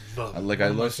about it. I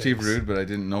love Steve Rude, but I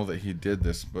didn't know that he did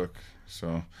this book.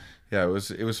 So yeah,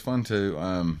 it was fun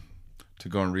to to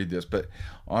go and read this. But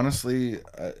honestly,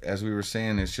 as we were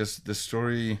saying, it's just the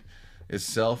story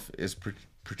itself is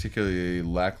particularly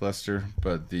lackluster,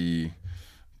 but the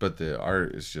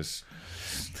art is just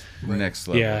next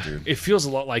level, dude. It feels a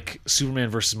lot like Superman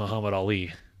versus Muhammad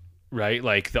Ali, right?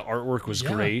 Like the artwork was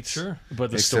great, sure,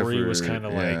 but the story was kind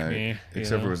of like meh.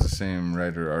 Except for it was the same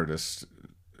writer artist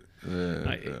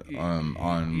on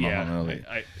Muhammad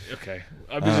Ali. Okay,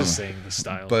 I'm just saying the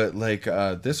style. But like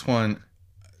this one,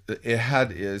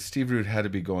 Steve Rude had to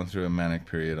be going through a manic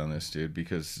period on this, dude,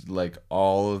 because like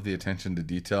all of the attention to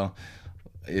detail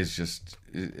is just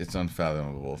it's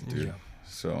unfathomable, dude. Yeah.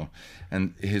 So,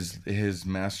 and his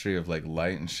mastery of like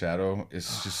light and shadow is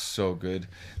just so good.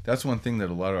 That's one thing that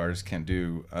a lot of artists can't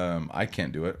do. I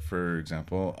can't do it. For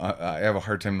example, I have a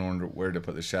hard time knowing where to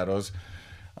put the shadows.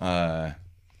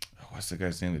 What's the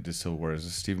guy's name that did Civil War? Is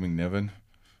it Steve McNiven?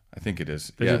 I think it is.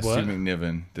 Steve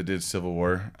McNiven that did Civil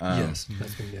War. Yes,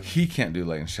 that's McNiven. He can't do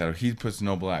light and shadow. He puts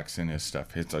no blacks in his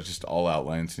stuff. It's just all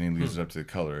outlines, and he leaves it up to the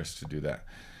colorist to do that.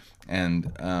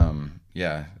 And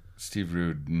Steve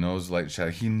Rude knows light and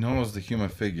shadow. He knows the human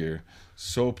figure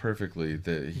so perfectly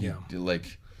that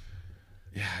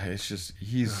it's just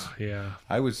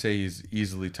I would say he's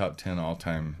easily top 10 all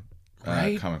time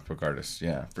comic book artists.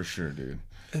 Yeah, for sure, dude.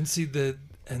 And see the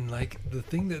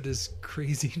thing that is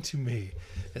crazy to me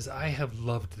is I have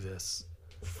loved this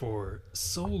for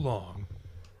so long,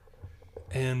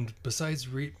 and besides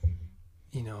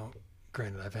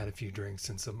granted I've had a few drinks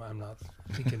and so I'm not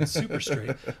thinking super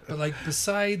straight, but like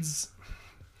besides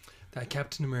that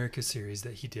Captain America series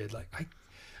that he did, I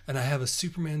have a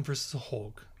Superman versus a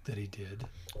Hulk that he did.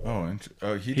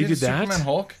 He did that? Superman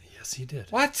Hulk? Yes, he did.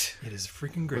 What? It is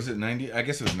freaking great. Was it 90? I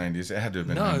guess it was 90s. It had to have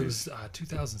been 90s. No, it was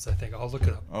 2000s, I think. I'll look it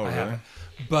up. Oh, really? Haven't.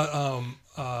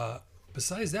 But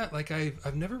besides that, like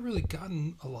I've never really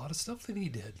gotten a lot of stuff that he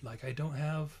did. Like I don't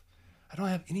have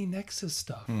any Nexus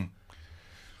stuff.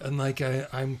 And like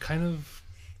I'm kind of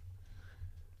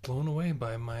blown away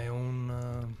by my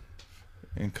own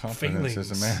incompetence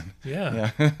as a man. Yeah.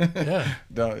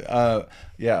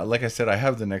 Like I said, I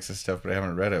have the Nexus stuff, but I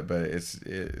haven't read it. But it's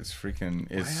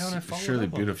surely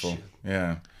beautiful.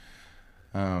 Yeah.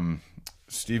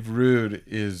 Steve Rude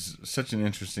is such an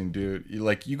interesting dude.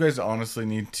 Like, you guys honestly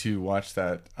need to watch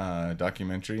that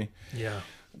documentary. Yeah.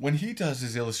 When he does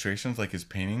his illustrations, like his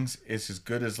paintings, it's as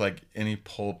good as like any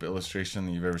pulp illustration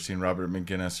that you've ever seen. Robert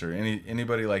McGinnis or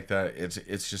anybody like that.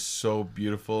 It's just so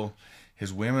beautiful.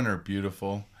 His women are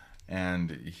beautiful,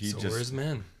 and are his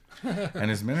men. And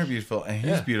his men are beautiful, and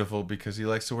he's beautiful because he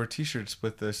likes to wear T-shirts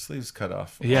with the sleeves cut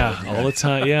off. All the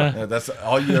time. Yeah, that's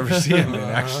all you ever see him in,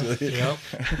 actually. Yep.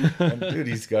 And dude,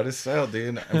 he's got his style,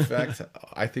 dude. In fact,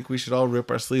 I think we should all rip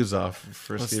our sleeves off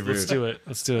for Steve Rude.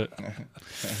 Let's do it.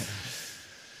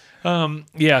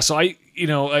 So I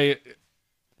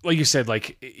like you said,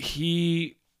 like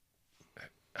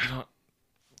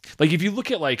like if you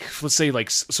look at like, let's say like,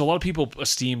 so a lot of people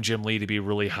esteem Jim Lee to be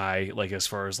really high, like as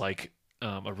far as like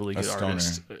a really good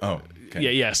artist. Oh,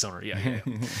 okay. Yeah, stoner. Yeah.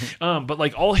 But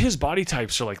like all his body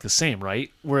types are like the same,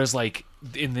 right? Whereas like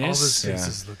in this, all his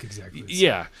faces look exactly the same.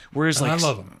 Yeah. Whereas and like I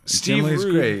love him. Steve Lee's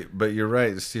great, but you're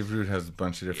right. Steve Rude has a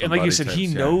bunch of different. And like body you said,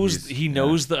 types. he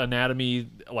knows the anatomy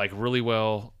like really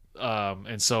well,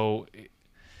 and so.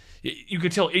 You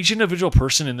could tell each individual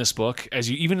person in this book,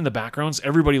 even in the backgrounds,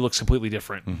 everybody looks completely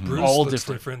different. Mm-hmm. Bruce all looks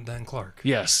different than Clark.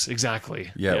 Yes,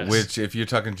 exactly. Yeah, yes. Which if you're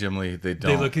talking Jim Lee, they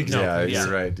don't. They look exactly. Yeah,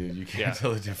 you're right, dude. You can't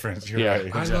tell the difference. You're right.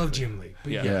 Exactly. I love Jim Lee.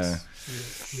 But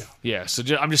Yeah. So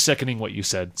I'm just seconding what you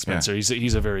said, Spencer. Yeah.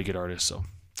 He's a very good artist. So.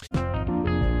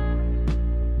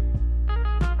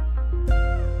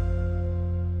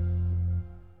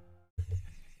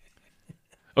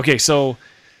 Okay, so.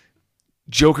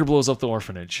 Joker blows up the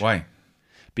orphanage. Why?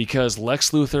 Because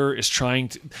Lex Luthor is trying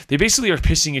to... They basically are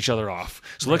pissing each other off.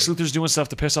 So Lex Luthor's doing stuff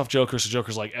to piss off Joker, so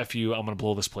Joker's like, F you, I'm going to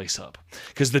blow this place up.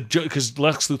 Because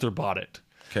Lex Luthor bought it.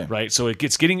 Okay. Right? So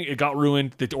it got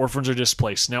ruined. The orphans are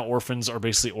displaced. Now orphans are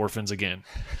basically orphans again.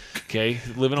 Okay?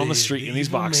 Living on the street in these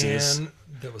boxes. The man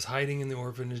that was hiding in the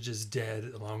orphanage is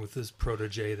dead, along with his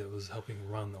protege that was helping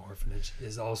run the orphanage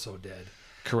is also dead.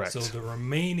 Correct. So the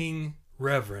remaining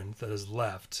reverend that is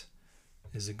left...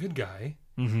 is a good guy,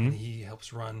 and he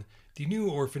helps run the new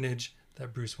orphanage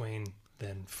that Bruce Wayne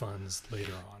then funds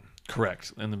later on.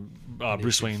 Correct. And the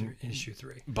Bruce Wayne issue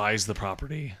 3 buys the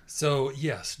property. So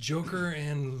yes, Joker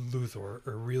and Luthor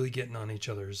are really getting on each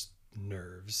other's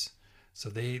nerves. So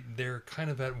they're kind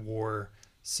of at war.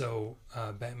 So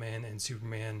Batman and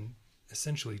Superman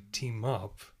essentially team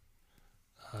up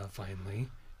finally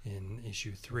in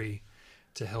issue 3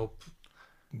 to help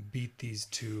beat these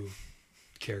two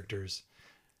characters.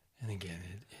 And again,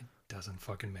 it doesn't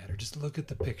fucking matter. Just look at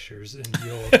the pictures and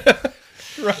you'll.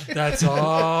 Right. That's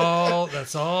all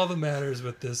that matters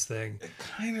with this thing. It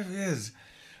kind of is.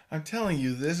 I'm telling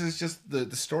you, this is just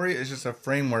the story is just a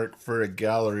framework for a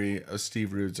gallery of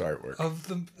Steve Rude's artwork. Of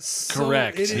the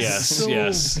Correct. It is Yes, so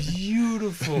yes.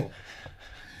 beautiful.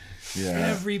 Yeah.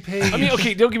 Every page. I mean,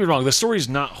 okay, don't get me wrong. The story's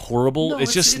not horrible. No,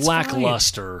 it's just it's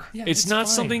lackluster. fine. Yeah, it's it's not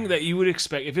fine. something that you would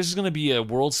expect. If this is going to be a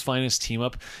world's finest team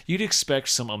up, you'd expect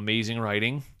some amazing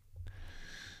writing.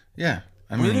 Yeah.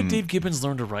 I Where mean, did Dave Gibbons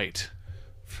learn to write?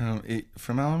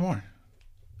 from Alan Moore.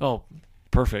 Oh,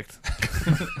 perfect.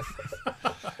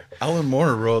 Alan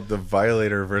Moore wrote the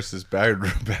Violator versus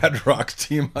Bad Rock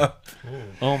team up.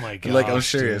 Oh my god. Like, I'm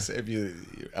serious. If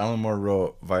Alan Moore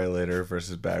wrote Violator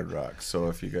versus Bad Rock. So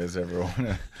if you guys ever want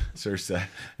to search that,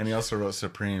 and he also wrote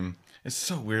Supreme. It's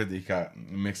so weird that he got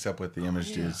mixed up with the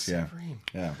Image Dudes. Yeah, Supreme.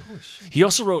 yeah. He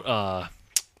also wrote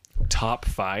Top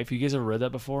 5. You guys ever read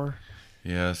that before?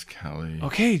 Yes, Kelly.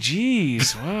 Okay,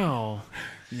 geez. Wow.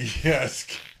 Yes,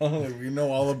 Kelly. We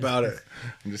know all about it.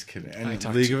 I'm just kidding. And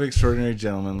talked League of Extraordinary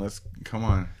Gentlemen. Let's come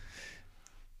on.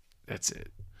 That's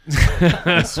it.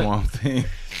 Swamp Thing.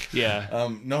 Yeah.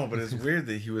 No, but it's weird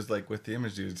that he was like with the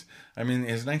Image Dudes. I mean,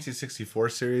 his 1964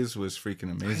 series was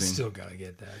freaking amazing. I still gotta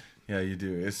get that. Yeah, you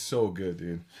do. It's so good,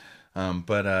 dude.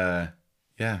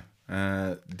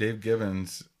 Dave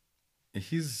Gibbons,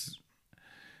 he's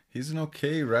an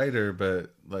okay writer,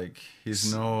 but like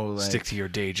he's no like Stick to your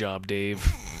day job, Dave.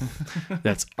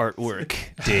 That's artwork,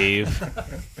 Dave.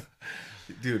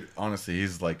 dude. Honestly,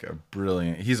 he's like a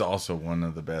brilliant. He's also one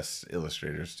of the best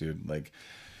illustrators, dude. Like,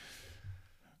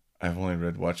 I've only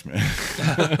read Watchmen.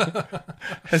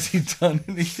 Has he done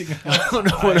anything else? I don't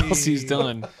know what else he's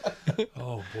done.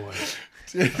 Oh boy.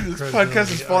 Dude, this podcast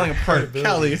is falling apart.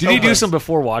 Kelly, Did he do some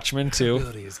before Watchmen too?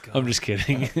 Ability is gone. I'm just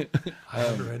kidding. I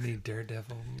haven't read any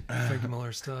Daredevil, Frank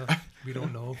Miller stuff. We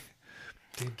don't know if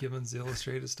Dave Gibbons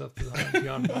illustrated stuff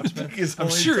beyond Watchmen. He's I'm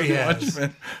only sure done he has.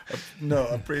 Watchmen. No,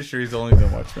 I'm pretty sure he's only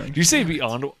done Watchmen. Did you say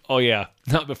Beyond? Oh yeah,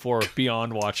 not before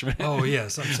Beyond Watchmen. Oh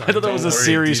yes, I'm sorry. I thought that was a Don't worry,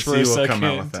 series DC for a will second. come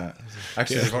out with that.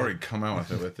 Actually, they've already come out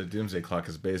with it. With the Doomsday Clock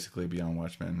is basically Beyond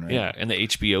Watchmen, right? Yeah, and the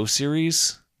HBO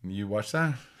series. You watch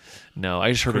that? No,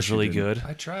 I just heard it was you really didn't. good.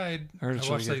 I tried. I heard it's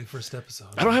watched really like the first episode.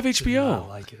 I don't have Did HBO. not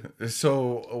like it.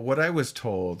 So what I was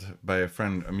told by a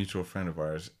mutual friend of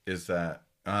ours, is that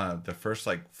the first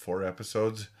like 4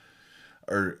 episodes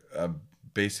are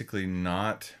basically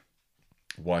not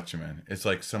Watchmen. It's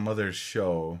like some other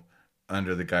show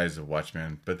under the guise of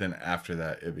Watchmen, but then after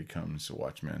that it becomes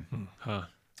Watchmen. Huh.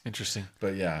 Interesting.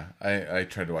 But yeah, I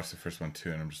tried to watch the first one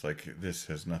too, and I'm just like, this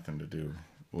has nothing to do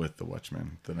with the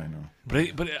Watchmen that I know.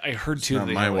 But I heard too. Not that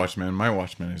they my had, like- Watchmen. My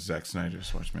Watchmen is Zack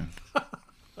Snyder's Watchmen.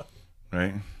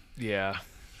 Right? Yeah.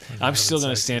 I'm still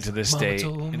gonna stand to this Mama day.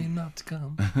 told me not to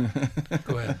come.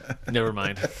 Go ahead. Never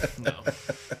mind. No.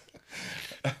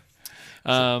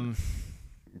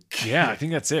 Yeah, I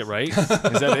think that's it, right? Is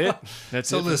that it? That's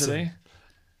So it for listen. today?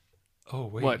 Oh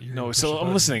wait. What? you're No, gonna so push a I'm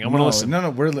button. listening. I'm gonna listen. No,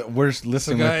 we're listening.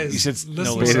 So with- guys, You said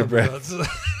no listen listen. up. breath.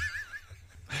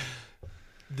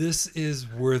 This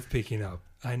is worth picking up.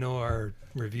 I know our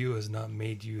review has not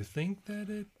made you think that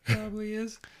it probably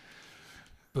is,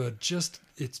 but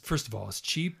it's first of all, it's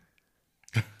cheap.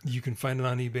 You can find it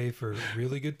on eBay for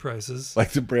really good prices.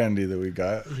 like the brandy that we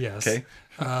got. Yes. Okay.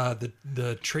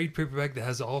 The trade paperback that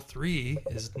has all 3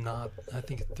 is not. I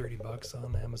think it's $30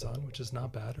 on Amazon, which is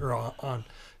not bad. Or on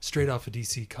straight off of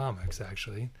DC Comics,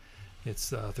 actually,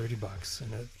 it's $30,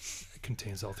 and it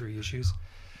contains all 3 issues.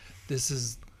 This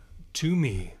is, to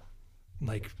me,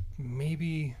 like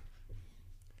maybe.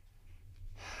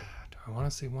 Do I want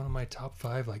to say one of my top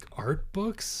 5 like art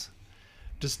books?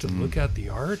 Just to look at the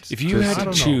art. If you Just- had I to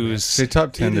don't know, choose, Say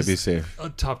top 10 It to is- be safe. All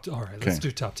right, let's Okay. do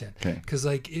top 10. Okay. Because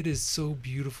like it is so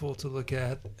beautiful to look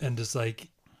at, and just like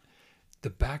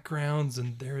the backgrounds,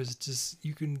 and there is just,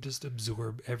 you can just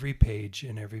absorb every page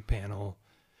and every panel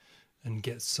and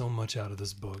get so much out of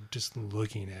this book just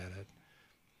looking at it.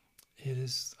 It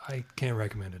is, I can't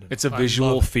recommend it enough. it's a I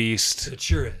visual love feast. it. It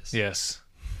sure is. Yes.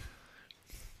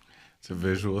 It's a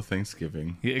visual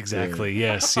Thanksgiving. Yeah, exactly.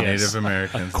 Yes. Native Yes.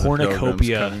 Americans, A the Pilgrims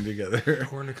cornucopia. coming together.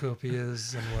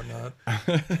 Cornucopias and whatnot.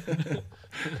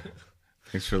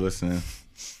 Thanks for listening.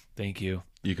 Thank you.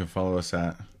 You can follow us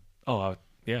at. Oh,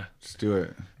 yeah. Just do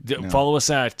it. No. Follow us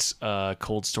at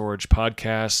Cold Storage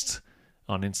Podcast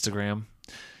on Instagram.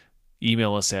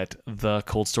 Email us at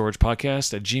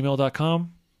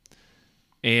thecoldstoragepodcast@gmail.com.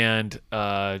 And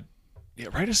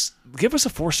give us a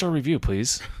 4-star review,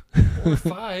 please. Or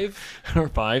 5. Or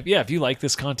 5. Yeah, if you like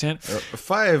this content.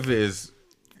 5 is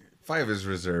 5 is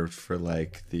reserved for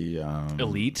like the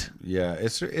Elite. Yeah,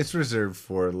 it's reserved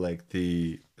for like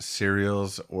the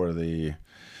serials or the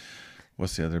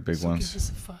what's the other big So ones? give us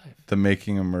a 5. The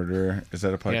Making a Murderer. Is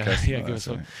that a podcast? Yeah, No, give us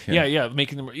that's a, a- yeah,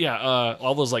 making them,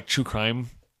 all those like true crime.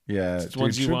 Yeah, the dude,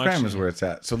 ones you True watch, Crime is yeah. where it's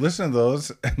at. So listen to those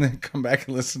and then come back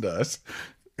and listen to us.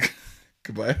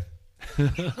 Goodbye.